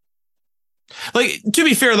 Like, to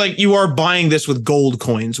be fair, like you are buying this with gold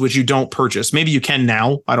coins, which you don't purchase. Maybe you can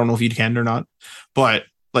now. I don't know if you can or not, but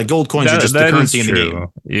like gold coins are just the currency in the game.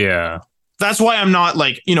 Yeah. That's why I'm not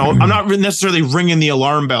like, I'm not necessarily ringing the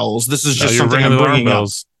alarm bells. This is just something I'm bringing up.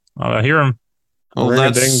 I hear them. Oh,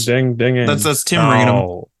 that's ding, ding, ding. That's Tim ringing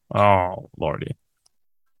them. Oh, Lordy.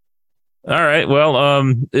 All right. Well,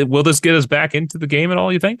 will this get us back into the game at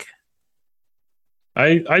all, you think?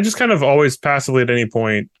 I just kind of always passively at any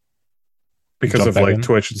point, because of like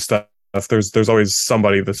Twitch and stuff, there's always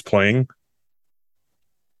somebody that's playing.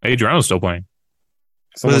 Adriano's still playing.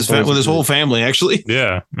 With his whole family, actually.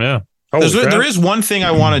 Yeah. There is one thing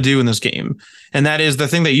I want to do in this game, and that is the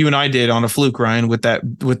thing that you and I did on a fluke, Ryan, with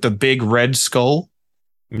the big red skull.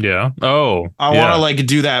 Yeah. Oh, I want to like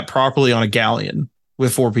do that properly on a galleon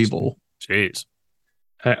with 4 people. Jeez.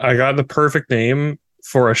 I got the perfect name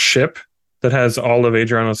for a ship that has all of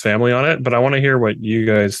Adriano's family on it, but I want to hear what you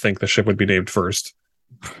guys think the ship would be named first.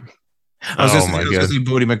 I was going to say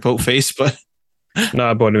Bodie McBoatface, but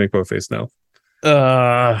not Bodie McBoatface. No.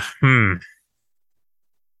 I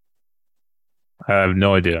have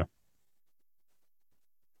no idea.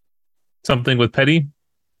 Something with Petty?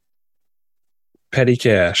 Petty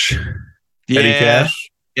Cash. Yeah. Petty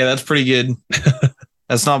Cash? Yeah, that's pretty good.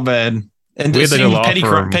 That's not bad. And we had petty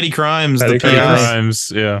crimes. Petty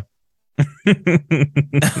crimes, yeah.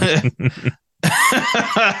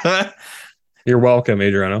 You're welcome,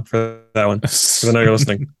 Adriano, for that one. I know you're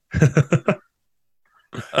listening.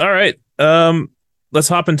 All right. Let's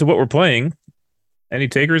hop into what we're playing. Any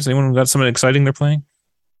takers? Anyone got something exciting they're playing?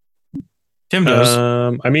 Tim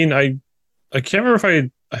does. I mean, I can't remember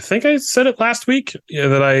if I think I said it last week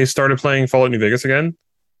that I started playing Fallout New Vegas again,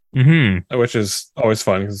 which is always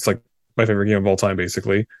fun because it's like my favorite game of all time,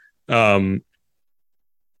 basically. But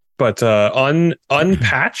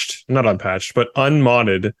unpatched, not unpatched, but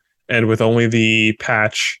unmodded, and with only the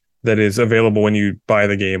patch that is available when you buy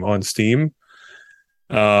the game on Steam.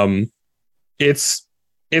 It's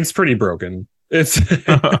pretty broken.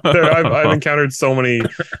 I've encountered so many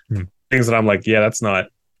things that I'm like, yeah, that's not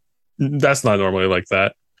normally like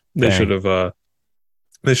that. They should have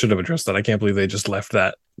addressed that. I can't believe they just left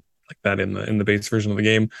that like that in the base version of the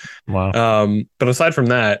game. Wow. But aside from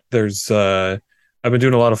that, there's I've been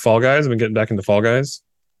doing a lot of Fall Guys. I've been getting back into Fall Guys.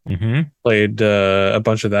 Played a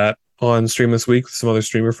bunch of that on stream this week with some other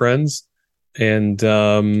streamer friends, and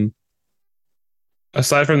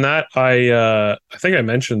aside from that, I think I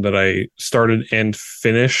mentioned that I started and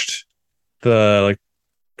finished the like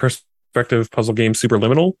perspective puzzle game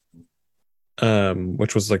Superliminal,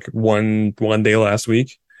 which was like one day last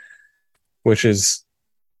week, which is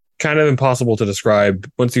kind of impossible to describe.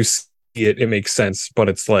 Once you see it, it makes sense, but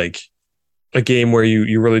it's like a game where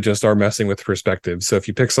you really just are messing with perspective. So if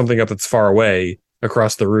you pick something up that's far away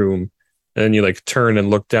across the room, and then you like turn and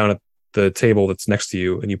look down at the table that's next to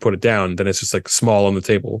you and you put it down, then it's just like small on the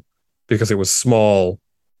table because it was small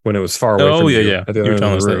when it was far away from you. At the other end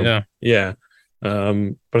of the room. Yeah.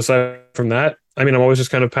 But aside from that, I mean, I'm always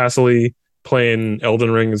just kind of passively playing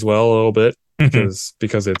Elden Ring as well a little bit because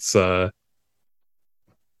it's Elden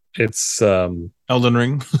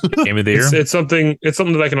Ring game of the year. It's something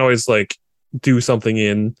that I can always like do something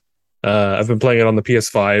in. I've been playing it on the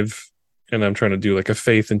PS5 and I'm trying to do like a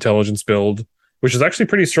faith intelligence build, which is actually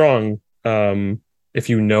pretty strong if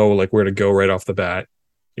you know like where to go right off the bat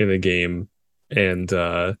in the game and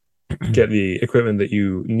get the equipment that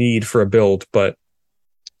you need for a build. But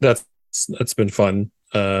that's been fun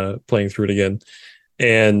playing through it again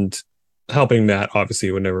and helping Matt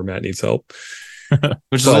obviously whenever Matt needs help,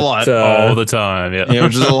 which is a lot all the time. Yeah,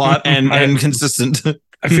 which is a lot and consistent.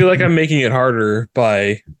 I feel like I'm making it harder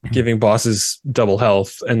by giving bosses double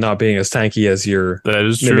health and not being as tanky as your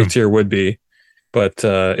Mimic tier would be. But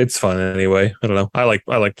it's fun anyway. I don't know. I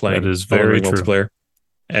like playing. That is very multiplayer.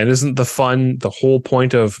 And isn't the whole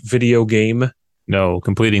point of video game? No,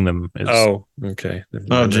 completing them. Is... Oh, okay.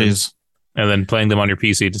 Oh, jeez. And then playing them on your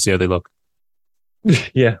PC to see how they look.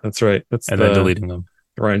 Yeah, that's right. Then deleting them.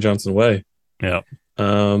 Ryan Johnson way. Yeah.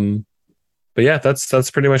 But yeah,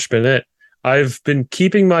 that's pretty much been it. I've been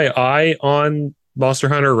keeping my eye on Monster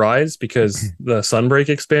Hunter Rise because the Sunbreak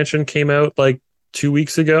expansion came out like 2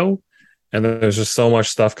 weeks ago. And there's just so much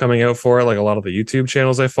stuff coming out for it. Like a lot of the YouTube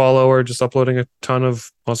channels I follow are just uploading a ton of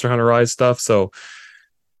Monster Hunter Rise stuff. So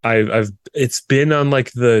it's been on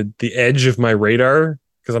like the edge of my radar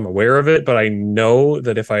because I'm aware of it, but I know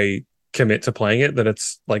that if I commit to playing it, that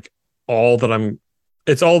it's like all that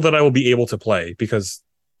I will be able to play because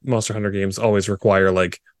Monster Hunter games always require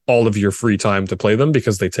like all of your free time to play them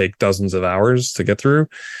because they take dozens of hours to get through.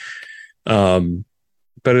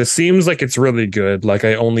 but it seems like it's really good. Like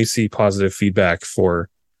I only see positive feedback for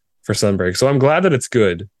Sunbreak, so I'm glad that it's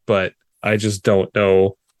good, but I just don't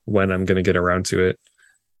know when I'm gonna get around to it.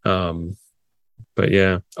 But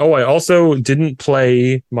yeah. Oh, I also didn't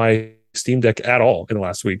play my Steam Deck at all in the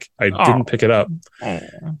last week. I didn't pick it up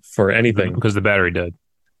for anything because the battery died.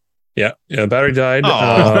 Yeah, the battery died.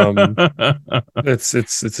 It's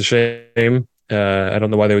a shame. I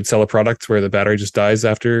don't know why they would sell a product where the battery just dies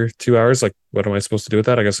after 2 hours. Like, what am I supposed to do with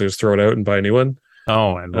that? I guess I just throw it out and buy a new one.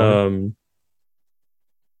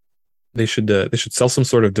 They should sell some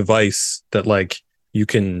sort of device that like you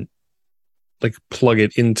can like plug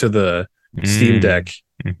it into the Steam Deck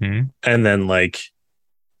and then like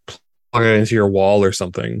plug it into your wall or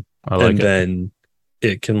something, then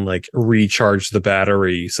it can like recharge the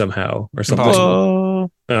battery somehow or something.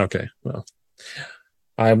 Okay, well,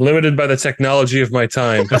 I'm limited by the technology of my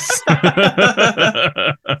time.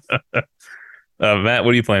 Matt,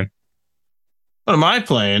 what are you playing? What am I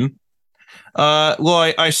playing?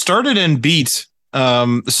 Well, I started and beat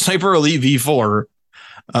Sniper Elite V4.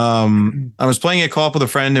 I was playing it co-op with a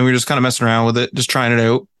friend, and we were just kind of messing around with it, just trying it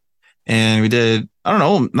out. And we did, I don't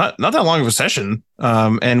know, not that long of a session.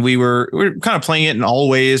 And we were kind of playing it in all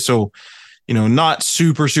ways. So, you know, not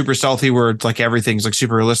super stealthy where it's like everything's like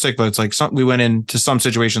super realistic, but it's like we went into some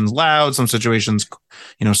situations loud, some situations,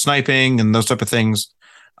 you know, sniping and those type of things.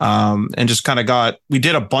 And just kind of we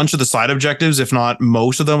did a bunch of the side objectives, if not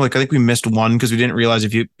most of them. Like I think we missed one because we didn't realize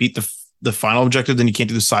if you beat the final objective, then you can't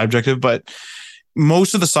do the side objective. But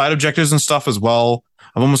most of the side objectives and stuff as well.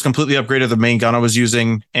 I've almost completely upgraded the main gun I was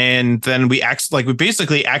using. And then we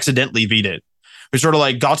basically accidentally beat it. We sort of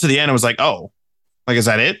like got to the end and was like, oh, like, is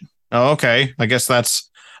that it? Oh, okay. I guess that's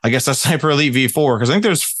Sniper Elite V4. Cause I think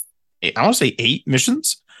there's, I want to say 8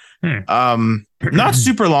 missions. Not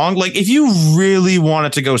super long. Like if you really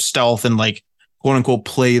wanted to go stealth and like quote unquote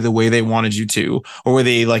play the way they wanted you to, or where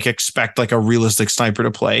they like expect like a realistic sniper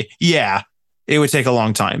to play. Yeah. It would take a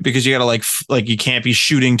long time because you got to like you can't be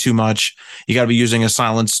shooting too much. You got to be using a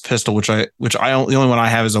silenced pistol, which the only one I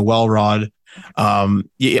have is a well rod.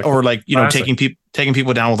 Or like, you know, taking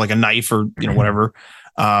people down with like a knife or, you know, whatever.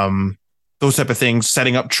 Those type of things,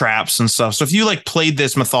 setting up traps and stuff. So if you like played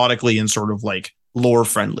this methodically and sort of like lore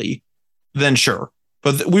friendly, then sure.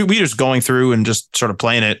 But we just going through and just sort of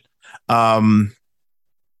playing it.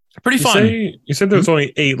 Pretty fun. You said there's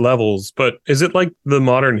only 8 levels, but is it like the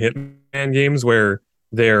modern Hitman games where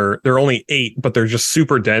they're only 8, but they're just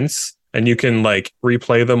super dense and you can like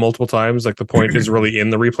replay them multiple times? Like the point is really in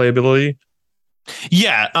the replayability.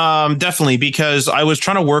 Yeah, definitely. Because I was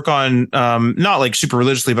trying to work on, not like super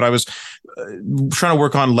religiously, but I was trying to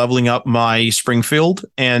work on leveling up my Springfield,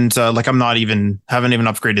 and like haven't even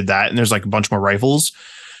upgraded that. And there's like a bunch more rifles.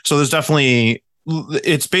 So there's definitely,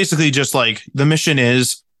 it's basically just like the mission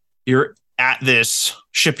is you're at this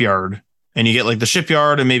shipyard and you get like the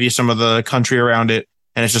shipyard and maybe some of the country around it.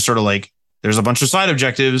 And it's just sort of like, there's a bunch of side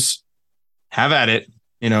objectives, have at it,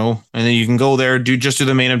 you know, and then you can go there, do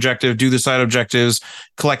the main objective, do the side objectives,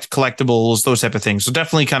 collect collectibles, those type of things. So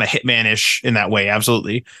definitely kind of Hitman-ish in that way.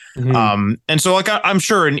 Absolutely. And so like, I'm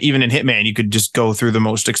sure, and even in Hitman, you could just go through the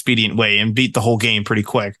most expedient way and beat the whole game pretty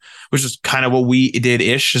quick, which is kind of what we did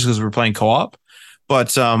ish, just because we were playing co-op.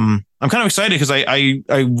 But I'm kind of excited because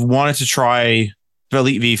I wanted to try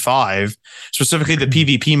Elite V5, specifically the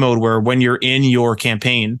PvP mode, where when you're in your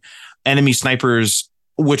campaign, enemy snipers,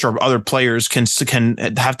 which are other players, can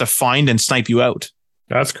have to find and snipe you out.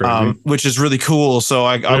 That's crazy. Which is really cool. So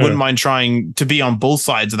I wouldn't mind trying to be on both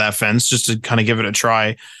sides of that fence just to kind of give it a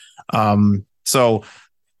try. So,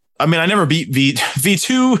 I mean, I never beat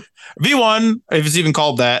V2, V1, if it's even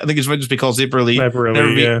called that. I think it might just be called Sniper Elite. I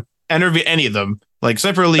never beat any of them. Like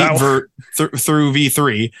Sniper Elite through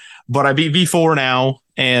V3, but I beat V4 now,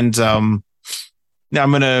 and now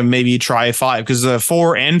I'm gonna maybe try 5 because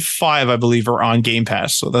 4 and 5 I believe are on Game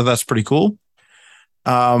Pass, so that's pretty cool.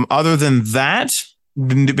 Other than that,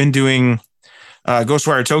 been doing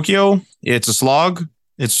Ghostwire Tokyo. It's a slog.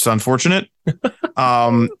 It's unfortunate.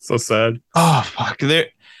 So sad. Oh fuck!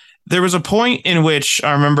 There was a point in which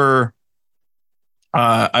I remember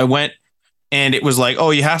I went. And it was like, oh,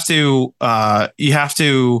 you have to get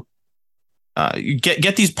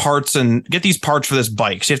these parts for this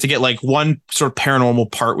bike. So you have to get like one sort of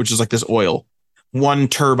paranormal part, which is like this oil, one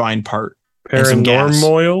turbine part, paranormal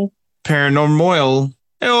oil.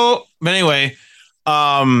 Oh, but anyway,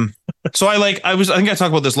 so I think I talked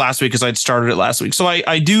about this last week because I'd started it last week. So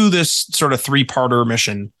I do this sort of 3-parter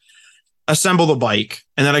mission. Assemble the bike,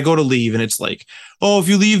 and then I go to leave, and it's like, oh, if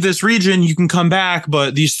you leave this region, you can come back,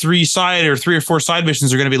 but these 3 or 4 side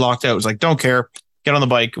missions are going to be locked out. It's like, don't care, get on the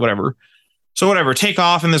bike, whatever. So whatever, take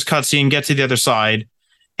off in this cutscene, get to the other side,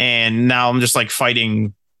 and now I'm just like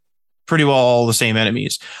fighting pretty well all the same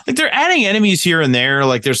enemies. Like they're adding enemies here and there.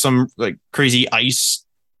 Like there's some like crazy ice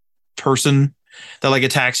person that like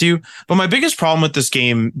attacks you. But my biggest problem with this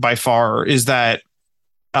game by far is that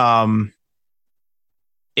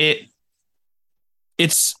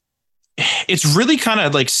it's really kind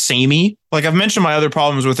of like samey. Like I've mentioned my other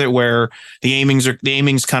problems with it where the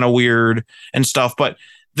aiming's kind of weird and stuff, but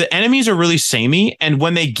the enemies are really samey. And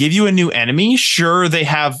when they give you a new enemy, sure, they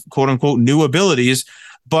have quote unquote new abilities,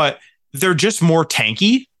 but they're just more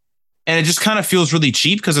tanky. And it just kind of feels really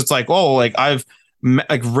cheap because it's like, oh, like I've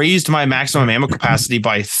like raised my maximum ammo capacity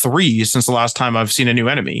by 3 since the last time I've seen a new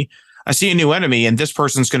enemy. I see a new enemy and this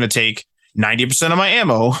person's going to take 90% of my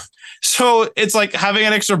ammo. So it's like having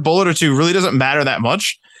an extra bullet or two really doesn't matter that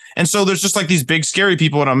much. And so there's just like these big scary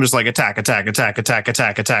people and I'm just like attack,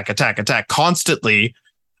 constantly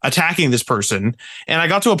attacking this person. And I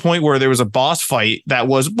got to a point where there was a boss fight that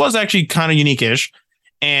was actually kind of unique-ish.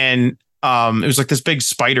 And it was like this big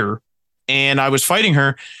spider and I was fighting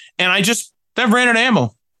her and I ran out of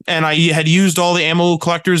ammo and I had used all the ammo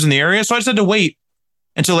collectors in the area. So I just had to wait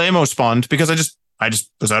until ammo spawned because I just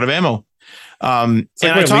was out of ammo. It's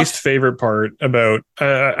like my least favorite part about,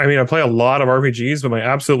 I play a lot of RPGs, but my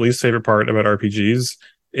absolute least favorite part about RPGs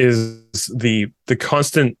is the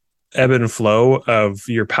constant ebb and flow of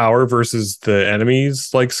your power versus the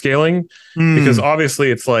enemies like scaling. Because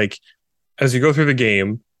obviously it's like, as you go through the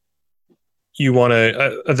game, you want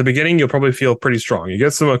to, at the beginning, you'll probably feel pretty strong. You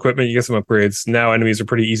get some equipment, you get some upgrades. Now enemies are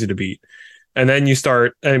pretty easy to beat. And then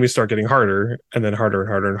enemies start getting harder and then harder and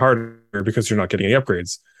harder and harder because you're not getting any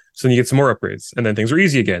upgrades. So then you get some more upgrades and then things are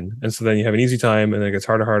easy again. And so then you have an easy time and then it gets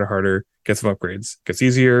harder, get some upgrades, gets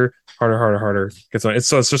easier, harder, gets on. It's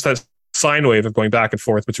just that sine wave of going back and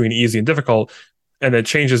forth between easy and difficult. And it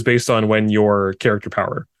changes based on when your character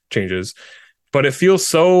power changes. But it feels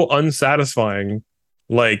so unsatisfying,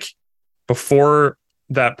 like before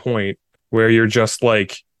that point where you're just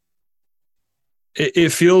like,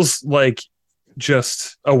 it feels like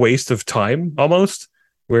just a waste of time almost,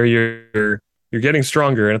 where you're getting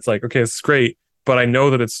stronger and it's like, okay, it's great, but I know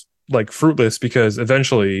that it's like fruitless because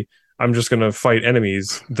eventually I'm just going to fight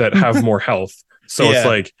enemies that have more health. So It's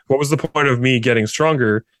like, what was the point of me getting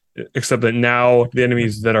stronger, except that now the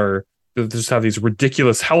enemies that just have these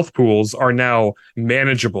ridiculous health pools are now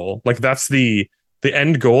manageable. Like that's the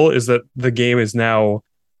end goal, is that the game is now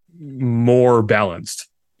more balanced.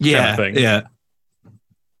 Yeah. Kind of thing.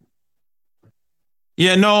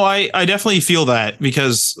 Yeah, no, I definitely feel that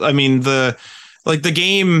because I mean the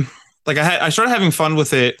game, like I started having fun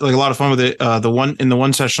with it, like a lot of fun with it. The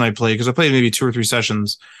one session I played, because I played maybe 2 or 3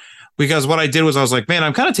 sessions, because what I did was I was like, man,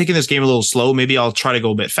 I'm kind of taking this game a little slow. Maybe I'll try to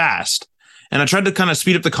go a bit fast. And I tried to kind of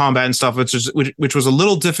speed up the combat and stuff, which was a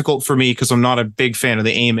little difficult for me because I'm not a big fan of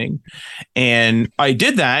the aiming. And I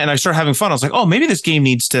did that and I started having fun. I was like, oh, maybe this game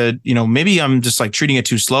needs to, maybe I'm just like treating it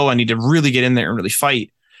too slow. I need to really get in there and really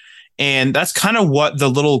fight. And that's kind of what the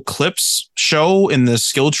little clips show in the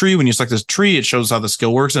skill tree. When you select this tree, it shows how the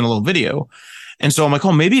skill works in a little video. And so I'm like,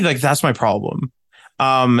 oh, maybe like that's my problem.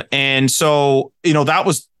 And so, that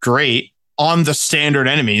was great on the standard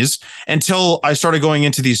enemies until I started going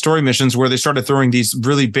into these story missions where they started throwing these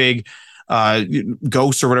really big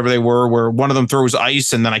ghosts or whatever they were, where one of them throws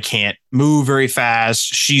ice and then I can't move very fast.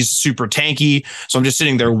 She's super tanky. So I'm just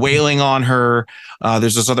sitting there wailing on her.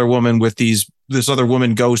 There's this other woman with this other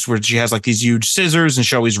woman ghost where she has like these huge scissors and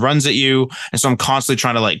she always runs at you. And so I'm constantly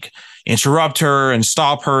trying to like interrupt her and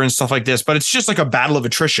stop her and stuff like this. But it's just like a battle of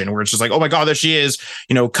attrition where it's just like, oh my God, there she is,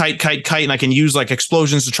 kite. And I can use like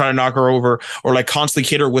explosions to try to knock her over, or like constantly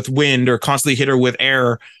hit her with wind or constantly hit her with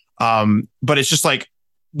air. But it's just like,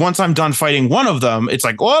 once I'm done fighting one of them, it's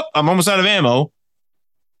like, oh, I'm almost out of ammo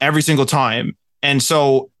every single time. And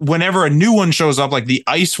so whenever a new one shows up, like the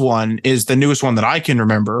ice one is the newest one that I can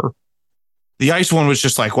remember. The ice one was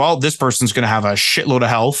just like, well, this person's going to have a shitload of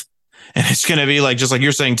health. And it's going to be like, just like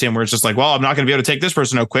you're saying, Tim, where it's just like, well, I'm not going to be able to take this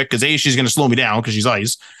person out quick because A, she's going to slow me down because she's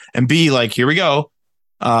ice. And B, like, here we go.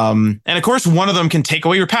 And of course, one of them can take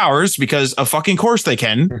away your powers because of fucking course they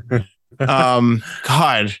can.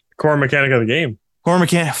 God. Core mechanic of the game. Core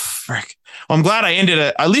mechanic. Frick. Well, I'm glad I ended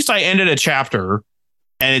a chapter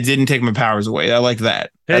and it didn't take my powers away. I like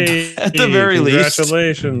that. Hey, at the very least.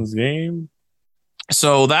 Congratulations, game.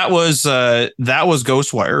 So that was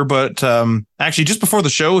Ghostwire, but actually just before the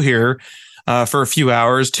show here, for a few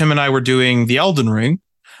hours, Tim and I were doing the Elden Ring.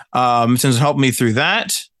 Tim's helped me through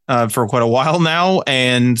that for quite a while now,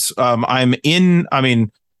 and I'm in. I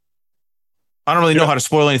mean, I don't really know how to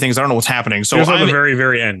spoil anything because I don't know what's happening. So I'm at the very,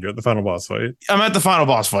 very end. You're at the final boss fight. I'm at the final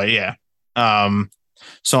boss fight. Yeah.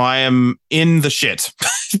 So I am in the shit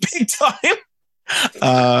big time.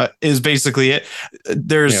 Is basically it.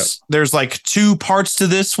 There's like 2 parts to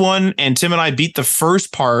this one, and Tim and I beat the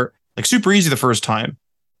first part like super easy the first time.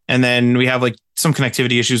 And then we have like some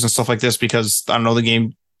connectivity issues and stuff like this because I don't know, the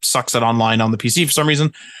game sucks at online on the PC for some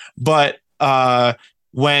reason. But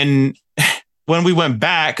when we went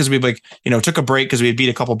back, because we like, took a break because we had beat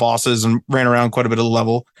a couple bosses and ran around quite a bit of the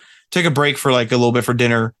level, take a break for like a little bit for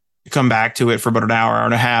dinner, come back to it for about an hour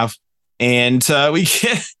and a half, and we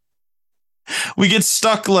get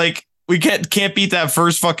stuck, like we can't beat that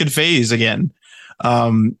first fucking phase again.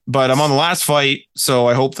 But I'm on the last fight, so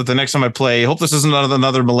I hope that the next time I play, I hope this isn't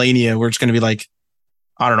another Millennia where it's going to be like,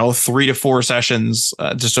 I don't know, 3 to 4 sessions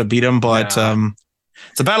just to beat him. But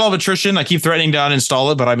it's a battle of attrition. I keep threatening to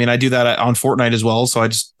uninstall it, but I mean, I do that on Fortnite as well, so I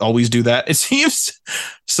just always do that, it seems.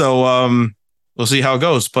 So we'll see how it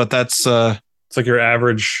goes. But that's it's like your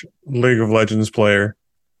average League of Legends player.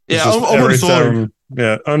 Yeah,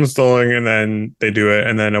 uninstalling, and then they do it,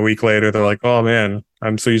 and then a week later they're like, "Oh man,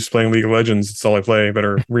 I'm so used to playing League of Legends. It's all I play.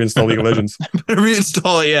 Better reinstall League of Legends."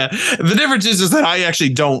 Reinstall it. Yeah. The difference is that I actually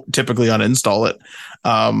don't typically uninstall it.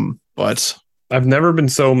 But I've never been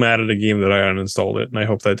so mad at a game that I uninstalled it, and I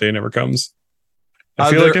hope that day never comes. I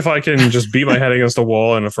feel like if I can just beat my head against a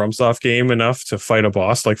wall in a FromSoft game enough to fight a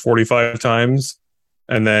boss like 45 times,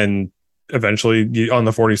 and then eventually on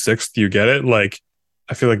the 46th you get it, like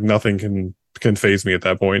I feel like nothing can phase me at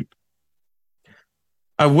that point.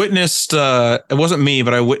 I witnessed it wasn't me,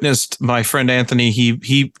 but I witnessed my friend Anthony.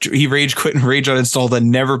 He rage quit and rage uninstalled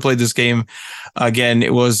and never played this game again.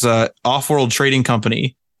 It was Off-World Trading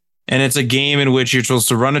Company, and it's a game in which you're supposed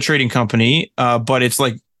to run a trading company, but it's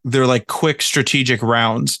like they're like quick strategic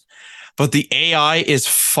rounds. But the AI is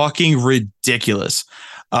fucking ridiculous.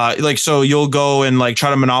 Like, so you'll go and like try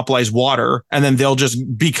to monopolize water, and then they'll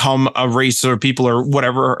just become a race or people or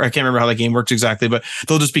whatever. I can't remember how that game works exactly, but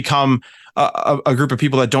they'll just become a group of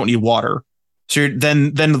people that don't need water. So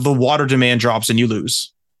then the water demand drops and you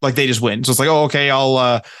lose. Like they just win. So it's like, oh, okay,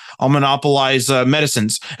 I'll monopolize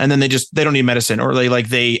medicines, and then they don't need medicine, or they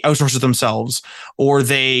outsource it themselves, or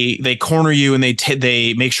they corner you and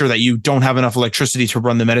they make sure that you don't have enough electricity to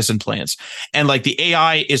run the medicine plants. And like the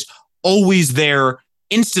AI is always there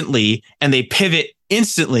instantly, and they pivot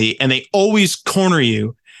instantly, and they always corner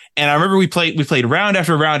you. And I remember we played round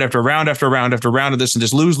after round after round after round after round of this, and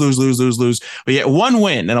just lose. We get one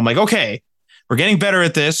win, and I'm like, okay, we're getting better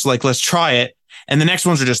at this. Like, let's try it. And the next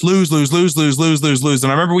ones are just lose.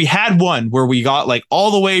 And I remember we had one where we got like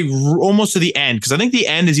all the way almost to the end, because I think the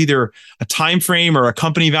end is either a time frame or a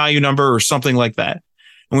company value number or something like that.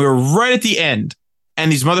 And we were right at the end,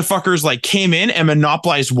 and these motherfuckers like came in and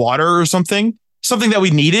monopolized water or something that we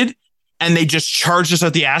needed, and they just charged us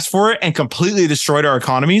at the ass for it and completely destroyed our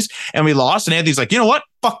economies, and we lost. And Anthony's like, you know what?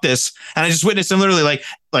 Fuck this. And I just witnessed him literally like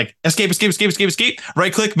escape,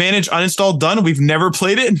 right click, manage, uninstall, done. We've never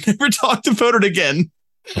played it and never talked about it again.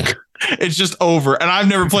 It's just over. And I've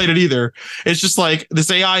never played it either. It's just like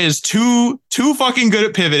this AI is too fucking good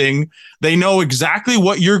at pivoting. They know exactly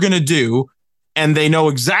what you're going to do, and they know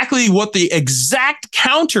exactly what the exact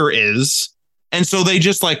counter is. And so they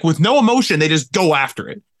just like, with no emotion, they just go after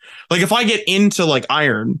it. Like if I get into like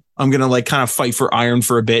iron, I'm going to like kind of fight for iron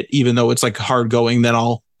for a bit, even though it's like hard going, then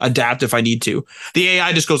I'll adapt if I need to. The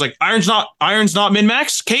AI just goes like, iron's not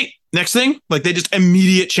min-max. Okay, next thing. Like they just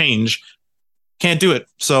immediate change. Can't do it.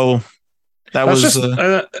 So that's was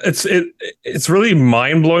it's really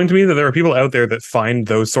mind blowing to me that there are people out there that find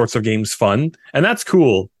those sorts of games fun. And that's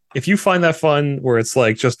cool. If you find that fun where it's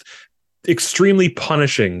like just extremely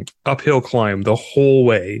punishing uphill climb the whole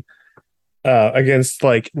way against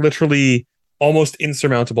like literally almost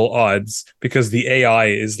insurmountable odds, because the AI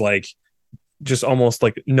is like just almost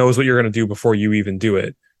like knows what you're going to do before you even do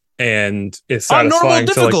it, and it's satisfying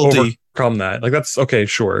to like overcome that. Like that's okay,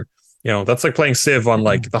 sure, that's like playing Civ on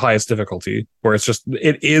like the highest difficulty, where it's just,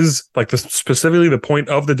 it is like specifically the point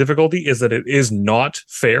of the difficulty is that it is not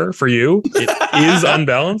fair for you. It is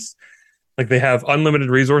unbalanced. Like they have unlimited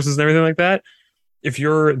resources and everything like that. If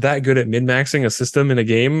you're that good at min-maxing a system in a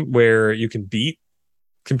game where you can beat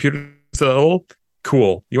computers to the level,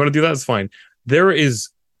 cool. You want to do that? It's fine. There is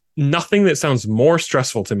nothing that sounds more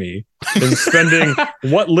stressful to me than spending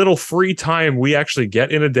what little free time we actually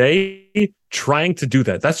get in a day trying to do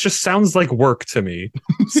that. That just sounds like work to me.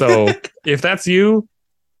 So if that's you,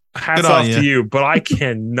 hats off to you, but I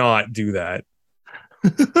cannot do that.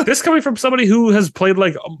 This coming from somebody who has played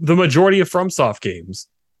like the majority of FromSoft games.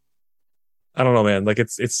 I don't know, man. Like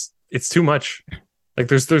it's too much. Like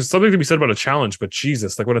there's something to be said about a challenge, but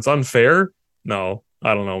Jesus, like when it's unfair, no,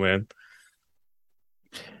 I don't know, man.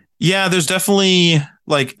 Yeah, there's definitely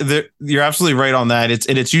you're absolutely right on that.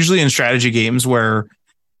 It's usually in strategy games where,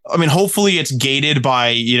 I mean, hopefully it's gated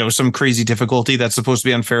by, some crazy difficulty that's supposed to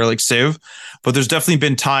be unfair, like Civ. But there's definitely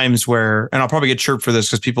been times where, and I'll probably get chirped for this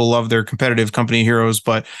because people love their competitive Company Heroes,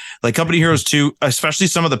 but like Company Heroes 2, especially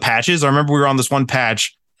some of the patches. I remember we were on this one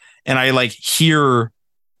patch and I like hear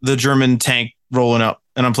the German tank rolling up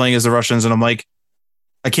and I'm playing as the Russians and I'm like,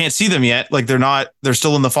 I can't see them yet. Like they're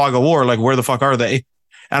still in the fog of war. Like, where the fuck are they?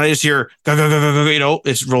 And I just hear, go, go, go, go, go,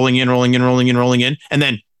 it's rolling in. And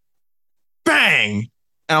then bang.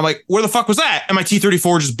 And I'm like, where the fuck was that? And my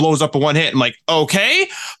T-34 just blows up in one hit. I'm like, okay,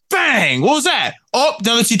 bang. What was that? Oh,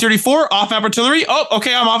 another T-34, off-map artillery. Oh,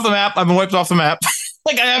 okay, I'm off the map. I've been wiped off the map.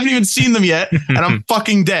 Like, I haven't even seen them yet. And I'm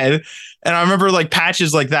fucking dead. And I remember like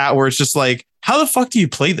patches like that where it's just like, how the fuck do you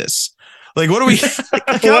play this? Like, what do we...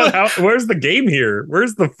 Where's the game here?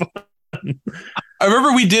 Where's the fun? I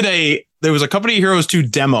remember there was a Company Heroes 2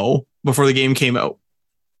 demo before the game came out.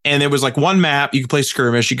 And there was like one map, you could play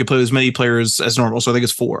skirmish, you could play with as many players as normal. So I think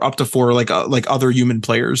it's 4, up to 4, like other human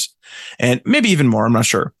players, and maybe even more. I'm not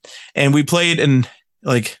sure. And we played, and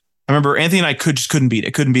like I remember Anthony and I couldn't beat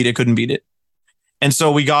it. And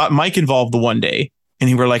so we got Mike involved the one day, and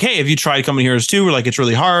he were like, "Hey, have you tried Company Heroes 2? We're like, it's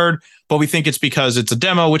really hard, but we think it's because it's a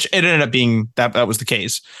demo," which it ended up being that was the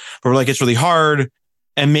case. But we're like, it's really hard,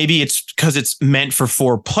 and maybe it's because it's meant for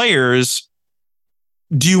 4 players.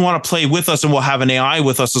 Do you want to play with us and we'll have an AI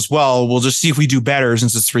with us as well? We'll just see if we do better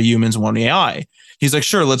since it's 3 humans and 1 AI. He's like,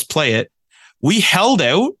 sure, let's play it. We held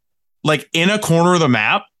out like in a corner of the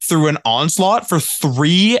map through an onslaught for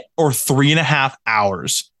 3 or 3.5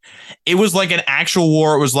 hours. It was like an actual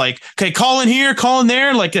war. It was like, okay, call in here, call in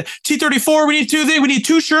there. Like a T-34, we need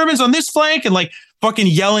 2 Shermans on this flank, and like fucking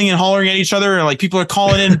yelling and hollering at each other, and like people are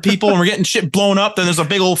calling in people and we're getting shit blown up. Then there's a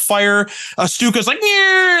big old fire. Stuka's like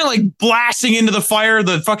blasting into the fire.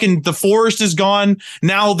 The forest is gone.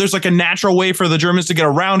 Now there's like a natural way for the Germans to get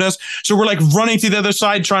around us. So we're like running to the other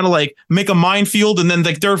side trying to like make a minefield, and then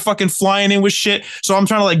like they're fucking flying in with shit. So I'm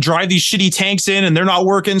trying to like drive these shitty tanks in and they're not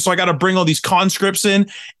working. So I got to bring all these conscripts in.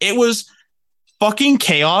 It was fucking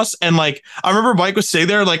chaos. And like I remember Mike was saying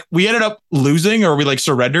there, like we ended up losing, or we like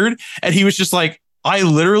surrendered, and he was just like, I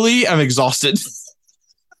literally am exhausted.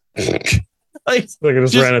 Like I just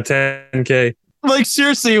ran a 10K. Like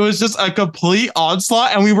seriously, it was just a complete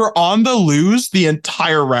onslaught, and we were on the lose the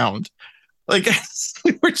entire round. Like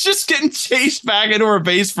we were just getting chased back into our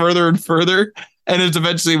base further and further, and it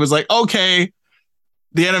eventually was like, okay,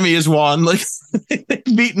 the enemy has won. Like they've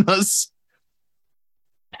beaten us.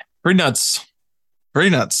 Pretty nuts.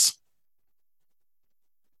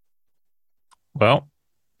 Well,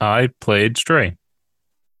 I played Stray.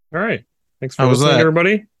 All right. Thanks for listening,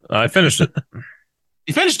 everybody. I finished it.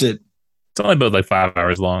 You finished it? It's only about like 5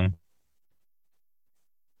 hours long.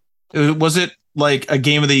 Was it like a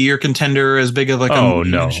game of the year contender, as big of like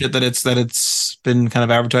shit that it's been kind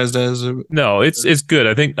of advertised as? No, it's good.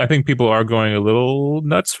 I think people are going a little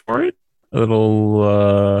nuts for it. A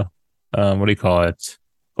little what do you call it?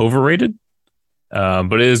 Overrated.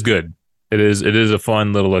 But it is good. It is a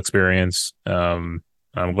fun little experience. I'm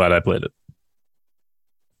glad I played it.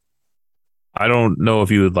 I don't know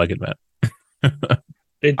if you would like it, Matt.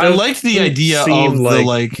 I like the idea of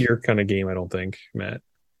like your kind of game. I don't think, Matt.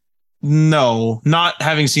 No, not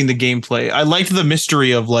having seen the gameplay. I liked the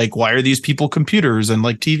mystery of like, why are these people computers and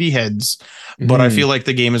like TV heads? But I feel like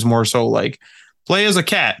the game is more so like play as a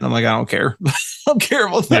cat. And I'm like, I don't care. I don't care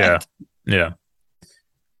about that. Yeah.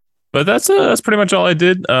 But that's pretty much all I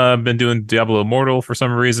did. I've been doing Diablo Immortal for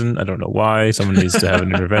some reason. I don't know why. Someone needs to have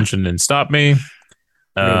an intervention and stop me.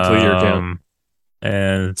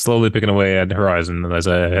 And slowly picking away at Horizon as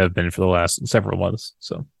I have been for the last several months.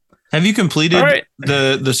 So, have you completed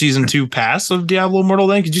the season 2 pass of Diablo Immortal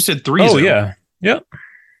then? Because you said 3. Oh yeah. So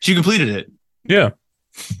you completed it. Yeah.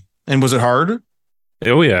 And was it hard?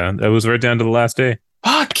 Oh yeah, that was right down to the last day.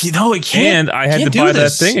 Fuck, no, it can't. And I had to buy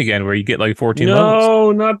that thing again where you get like 14 levels.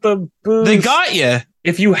 No, not the boost. They got you.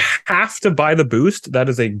 If you have to buy the boost, that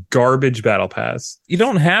is a garbage battle pass. You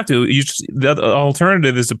don't have to. The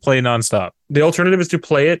alternative is to play nonstop. The alternative is to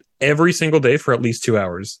play it every single day for at least 2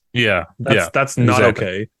 hours. Yeah. That's not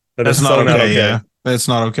okay. That's not okay. Yeah. That's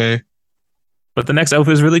not okay. But the next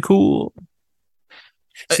outfit is really cool.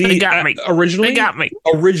 See, they got me.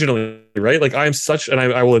 Originally, right? Like I am such, and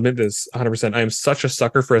I will admit this 100%. I am such a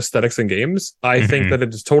sucker for aesthetics in games. I think that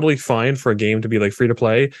it is totally fine for a game to be like free to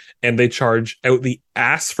play, and they charge out the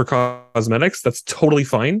ass for cosmetics. That's totally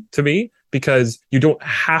fine to me because you don't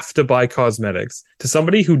have to buy cosmetics. To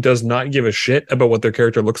somebody who does not give a shit about what their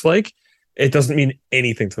character looks like, it doesn't mean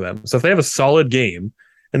anything to them. So if they have a solid game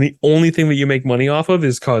and the only thing that you make money off of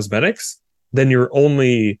is cosmetics, then you're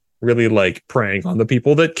only really like preying on the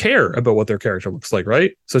people that care about what their character looks like,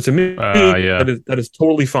 right? So to me, that is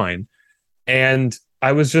totally fine. And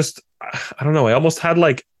I was just, I don't know, I almost had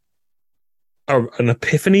like an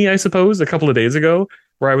epiphany, I suppose, a couple of days ago,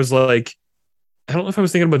 where I was like, I don't know if I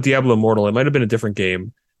was thinking about Diablo Immortal. It might have been a different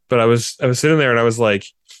game, but I was sitting there and I was like,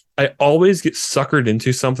 I always get suckered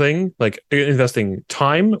into something, like investing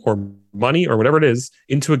time or money or whatever it is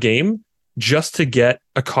into a game just to get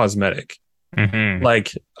a cosmetic. Mm-hmm.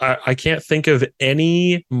 Like I can't think of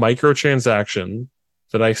any microtransaction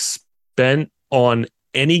that I spent on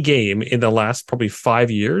any game in the last probably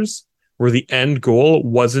 5 years where the end goal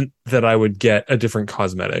wasn't that I would get a different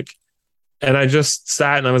cosmetic. And I just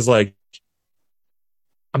sat and I was like,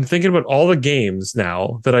 I'm thinking about all the games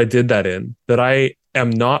now that I did that in that I am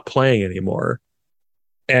not playing anymore.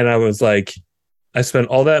 And I was like, I spent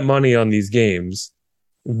all that money on these games.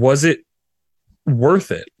 Was it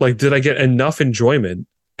worth it? Like, did I get enough enjoyment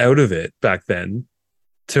out of it back then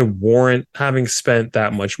to warrant having spent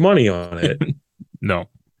that much money on it? No.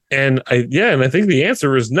 And I think the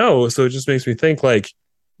answer is no. So it just makes me think, like,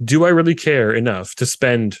 do I really care enough to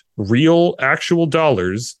spend real, actual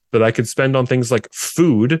dollars that I could spend on things like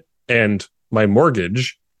food and my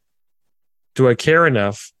mortgage? Do I care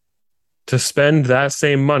enough to spend that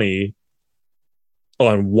same money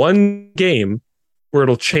on one game where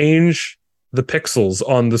it'll change the pixels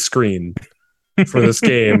on the screen for this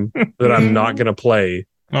game that I'm not going to play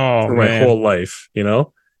for my whole life, you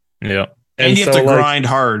know? Yeah. And you have to grind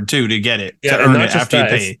hard too to get it, to earn it after you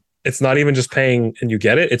pay. It's not even just paying and you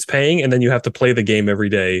get it. It's paying and then you have to play the game every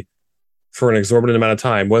day for an exorbitant amount of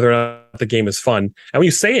time, whether or not the game is fun. And when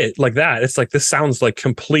you say it like that, it's like, this sounds like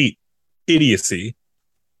complete idiocy.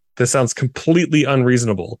 This sounds completely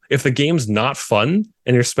unreasonable. If the game's not fun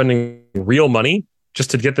and you're spending real money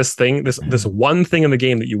just to get this thing, this one thing in the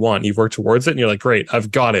game that you want, you've worked towards it and you're like, great,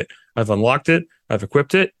 I've got it. I've unlocked it. I've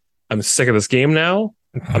equipped it. I'm sick of this game now.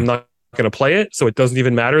 I'm not going to play it. So it doesn't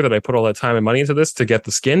even matter that I put all that time and money into this to get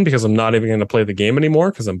the skin, because I'm not even going to play the game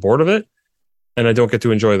anymore because I'm bored of it and I don't get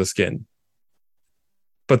to enjoy the skin.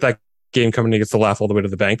 But that game company gets to laugh all the way to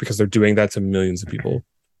the bank because they're doing that to millions of people.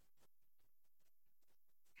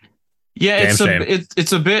 Yeah,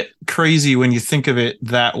 it's a bit crazy when you think of it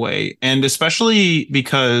that way, and especially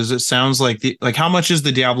because it sounds like how much is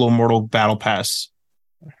the Diablo Immortal Battle Pass?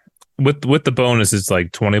 With the bonus, it's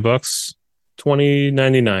like $20,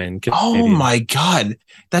 $20.99. Oh my god,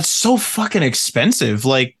 that's so fucking expensive.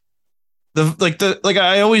 Like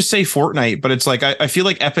I always say Fortnite, but it's like I feel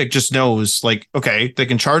like Epic just knows, like, okay, they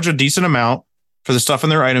can charge a decent amount for the stuff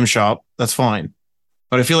in their item shop. That's fine,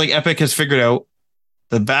 but I feel like Epic has figured out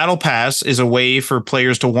the Battle Pass is a way for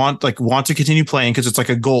players to want to continue playing because it's like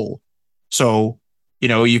a goal. So,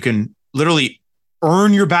 you can literally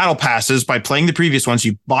earn your Battle Passes by playing the previous ones.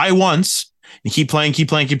 You buy once and keep playing.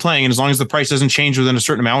 And as long as the price doesn't change within a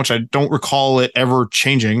certain amount, which I don't recall it ever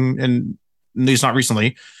changing, and at least not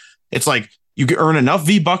recently, it's like you can earn enough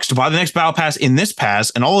V-Bucks to buy the next Battle Pass in this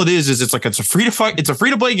pass. And all it is it's a free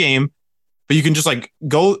to play game, but you can just like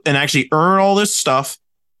go and actually earn all this stuff.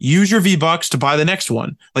 Use your V-Bucks to buy the next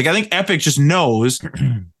one. Like, I think Epic just knows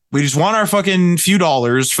we just want our fucking few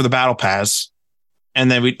dollars for the Battle Pass, and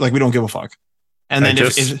then we don't give a fuck. And then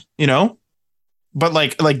if but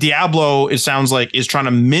like Diablo, it sounds like is trying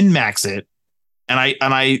to min-max it, and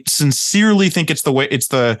I sincerely think it's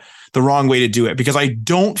the wrong way to do it, because I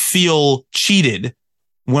don't feel cheated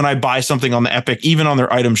when I buy something on the Epic, even on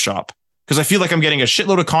their item shop, because I feel like I'm getting a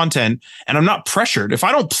shitload of content and I'm not pressured. If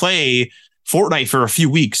I don't play Fortnite for a few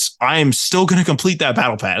weeks, I am still going to complete that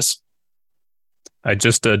Battle Pass. I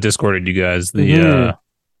just Discorded you guys the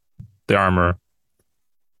armor.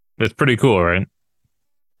 It's pretty cool, right?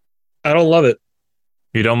 I don't love it.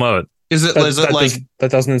 You don't love it? Is it like that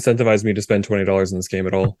doesn't incentivize me to spend $20 in this game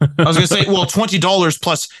at all? I was going to say, well, $20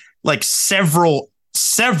 plus like several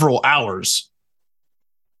hours.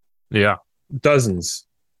 Yeah, dozens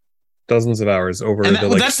of hours over. And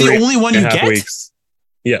that's the only one you get. Weeks.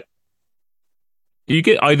 Yeah. You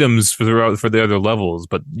get items for the other levels,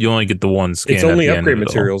 but you only get the one skin. It's only upgrade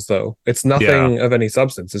materials, though. It's nothing of any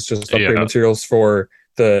substance. It's just upgrade materials for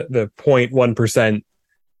the 0.1%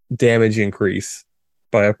 damage increase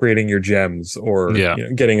by upgrading your gems, or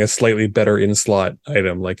getting a slightly better in-slot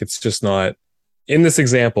item. Like, it's just not, in this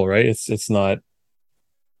example, right? It's not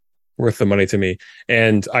worth the money to me.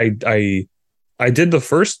 And I did the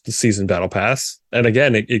first season Battle Pass, and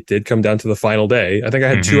again, it did come down to the final day. I think I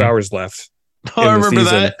had 2 hours left. Oh, I remember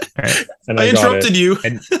that. And I interrupted you.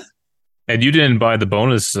 And you didn't buy the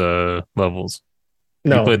bonus levels.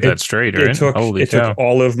 No, you played that straight, right? It took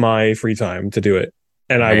all of my free time to do it,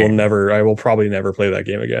 and Man. I will probably never play that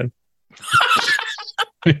game again.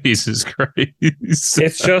 Jesus Christ!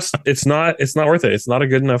 It's not worth it. It's not a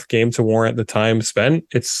good enough game to warrant the time spent.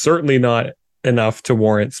 It's certainly not enough to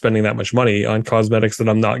warrant spending that much money on cosmetics that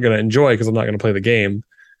I'm not going to enjoy because I'm not going to play the game.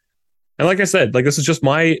 And like I said, like this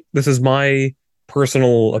is my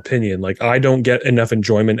personal opinion. Like I don't get enough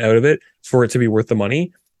enjoyment out of it for it to be worth the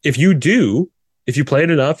money. If you do, if you play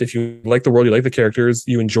it enough, if you like the world, you like the characters,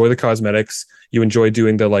 you enjoy the cosmetics, you enjoy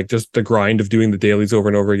doing just the grind of doing the dailies over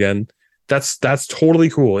and over again, that's totally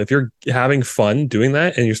cool. If you're having fun doing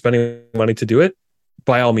that and you're spending money to do it,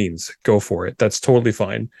 by all means, go for it. That's totally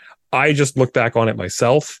fine. I just look back on it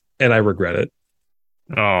myself and I regret it.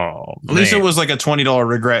 Oh, at least it was like a $20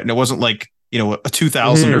 regret, and it wasn't like a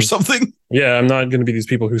 $2,000 or something. Yeah, I'm not going to be these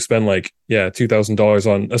people who spend like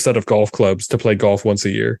 $2,000 on a set of golf clubs to play golf once a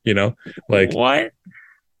year. Like what?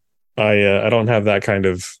 I don't have that kind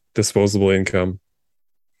of disposable income.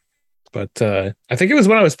 But I think it was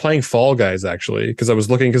when I was playing Fall Guys actually, because I was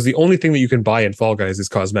looking because the only thing that you can buy in Fall Guys is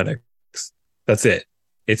cosmetics. That's it.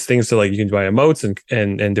 It's things to like you can buy emotes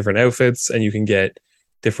and different outfits, and you can get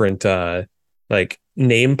different like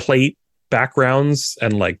nameplate backgrounds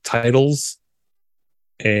and like titles,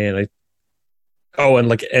 and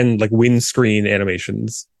windscreen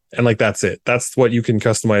animations, and like that's it. That's what you can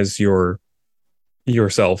customize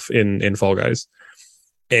yourself in Fall Guys.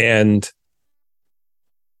 And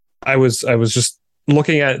I was just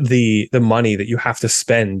looking at the money that you have to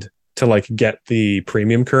spend to like get the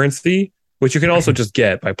premium currency, which you can also just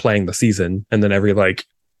get by playing the season, and then every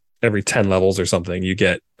 10 levels or something you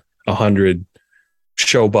get 100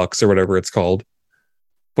 show bucks or whatever it's called.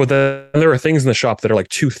 But then there are things in the shop that are like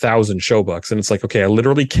 2,000 show bucks, and it's like, okay, I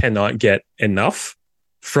literally cannot get enough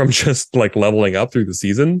from just like leveling up through the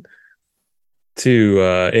season to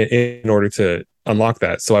in order to unlock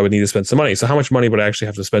that. So I would need to spend some money. So how much money would I actually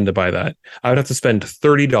have to spend to buy that? I would have to spend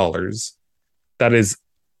 $30. That is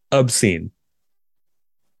obscene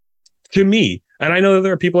to me. And I know that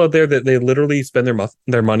there are people out there that they literally spend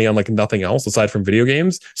their money on like nothing else aside from video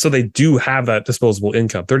games. So they do have that disposable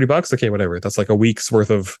income. $30, okay, whatever. That's like a week's worth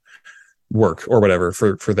of work or whatever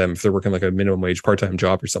for them if they're working like a minimum wage part-time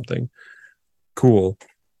job or something. Cool.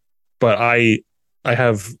 But I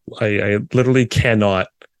literally can't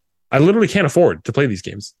afford to play these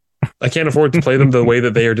games. I can't afford to play them the way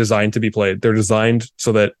that they are designed to be played. They're designed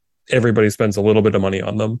so that everybody spends a little bit of money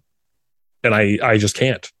on them. And I just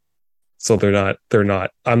can't. So I'm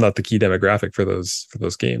not the key demographic for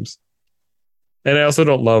those games. And I also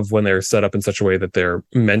don't love when they're set up in such a way that they're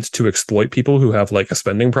meant to exploit people who have like a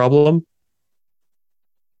spending problem.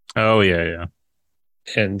 Oh yeah.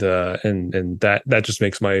 And that just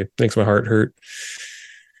makes my heart hurt.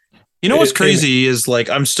 You know what's crazy is like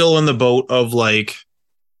I'm still in the boat of like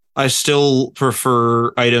I still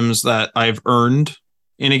prefer items that I've earned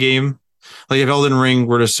in a game. Like if Elden Ring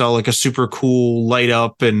were to sell like a super cool light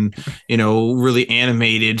up and really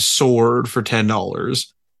animated sword for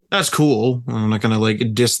 $10, that's cool. I'm not gonna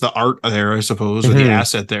like diss the art there, I suppose, or the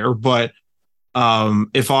asset there. But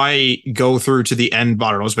if I go through to the end,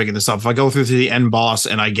 I don't know, I was making this up. If I go through to the end boss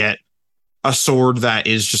and I get a sword that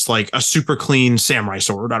is just like a super clean samurai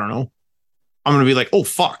sword, I don't know, I'm gonna be like, oh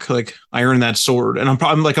fuck, like I earned that sword, and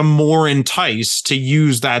I'm more enticed to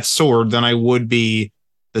use that sword than I would be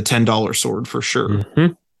the $10 sword for sure.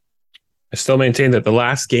 Mm-hmm. I still maintain that the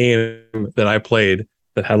last game that I played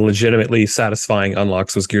that had legitimately satisfying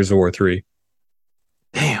unlocks was Gears of War 3.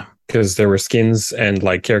 Damn. Because there were skins and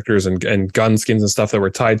like characters and gun skins and stuff that were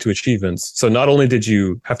tied to achievements. So not only did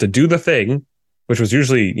you have to do the thing, which was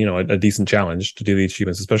usually, a decent challenge to do the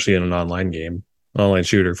achievements, especially in an online game, online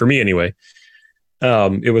shooter, for me anyway.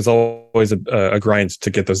 It was always a grind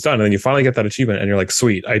to get those done. And then you finally get that achievement and you're like,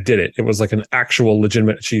 sweet, I did it. It was like an actual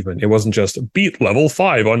legitimate achievement. It wasn't just beat level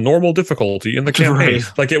 5 on normal difficulty in the campaign.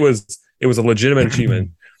 Right. Like it was a legitimate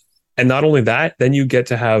achievement. And not only that, then you get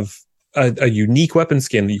to have a unique weapon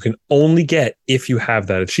skin that you can only get if you have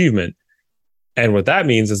that achievement. And what that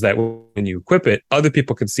means is that when you equip it, other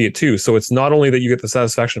people can see it too. So it's not only that you get the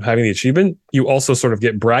satisfaction of having the achievement, you also sort of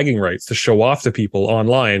get bragging rights to show off to people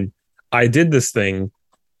online. I did this thing.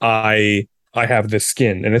 I have this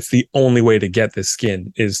skin, and it's the only way to get this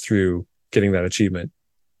skin is through getting that achievement.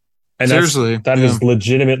 And seriously, that is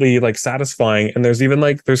legitimately like satisfying. And there's even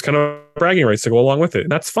like there's kind of bragging rights to go along with it.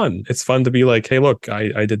 And that's fun. It's fun to be like, hey, look,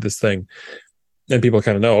 I did this thing, and people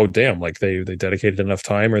kind of know, oh damn, like they dedicated enough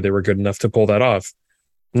time or they were good enough to pull that off.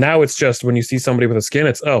 Now it's just when you see somebody with a skin,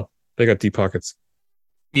 it's they got deep pockets.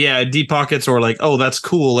 Yeah, deep pockets, or like, oh, that's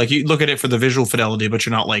cool. Like you look at it for the visual fidelity, but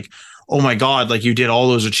you're not like, oh my god, like you did all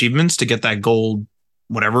those achievements to get that gold,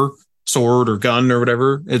 whatever sword or gun or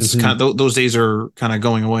whatever. It's kind of those days are kind of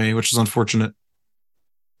going away, which is unfortunate.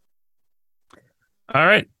 All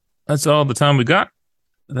right, that's all the time we got.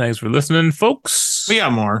 Thanks for listening, folks. We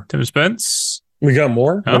got more. Tim Spence. We got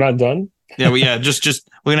more. We're not done. Yeah, just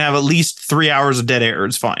we're gonna have at least 3 hours of dead air.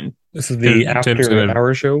 It's fine. This is the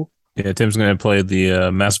after-hour show. Yeah, Tim's gonna play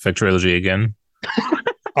the Mass Effect trilogy again.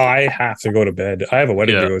 I have to go to bed. I have a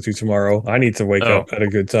wedding to go to tomorrow. I need to wake up at a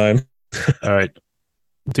good time. All right,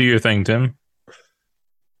 do your thing, Tim.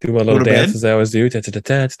 Do my little dance as I always do.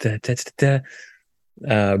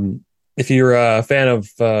 If you're a fan of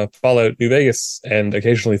Fallout New Vegas and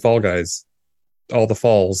occasionally Fall Guys, all the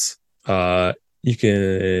falls, you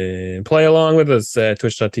can play along with us at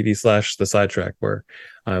twitch.tv/the sidetrack, where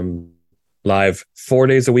I'm live 4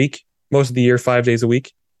 days a week, most of the year, 5 days a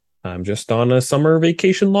week. I'm just on a summer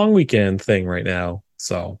vacation long weekend thing right now.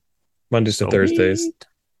 So Mondays to Thursdays.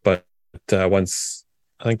 But once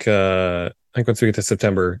I think once we get to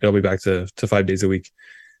September, it'll be back to 5 days a week.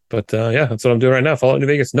 But that's what I'm doing right now. Fallout New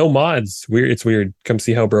Vegas, no mods. Weird. It's weird. Come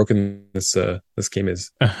see how broken this game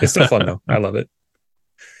is. It's still fun though. I love it.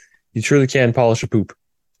 You truly can polish a poop,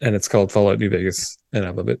 and it's called Fallout New Vegas, and I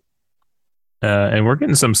love it. And we're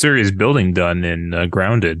getting some serious building done in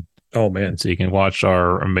Grounded. Oh man! So you can watch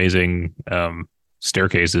our amazing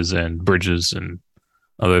staircases and bridges and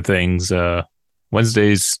other things.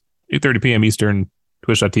 Wednesdays, 8:30 p.m. Eastern,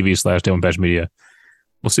 twitch.tv/DamonPatchMedia.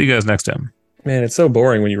 We'll see you guys next time. Man, it's so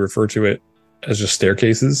boring when you refer to it as just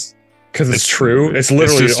staircases, because it's true. It's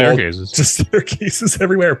literally just staircases. Just staircases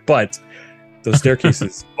everywhere. But those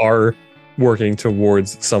staircases are working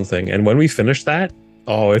towards something. And when we finish that,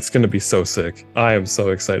 it's going to be so sick. I am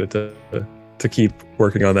so excited to keep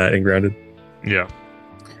working on that in Grounded. Yeah. All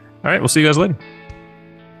right. We'll see you guys later.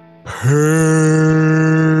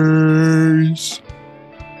 Peace.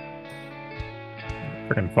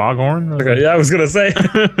 Freaking foghorn? Okay, yeah, I was going to say.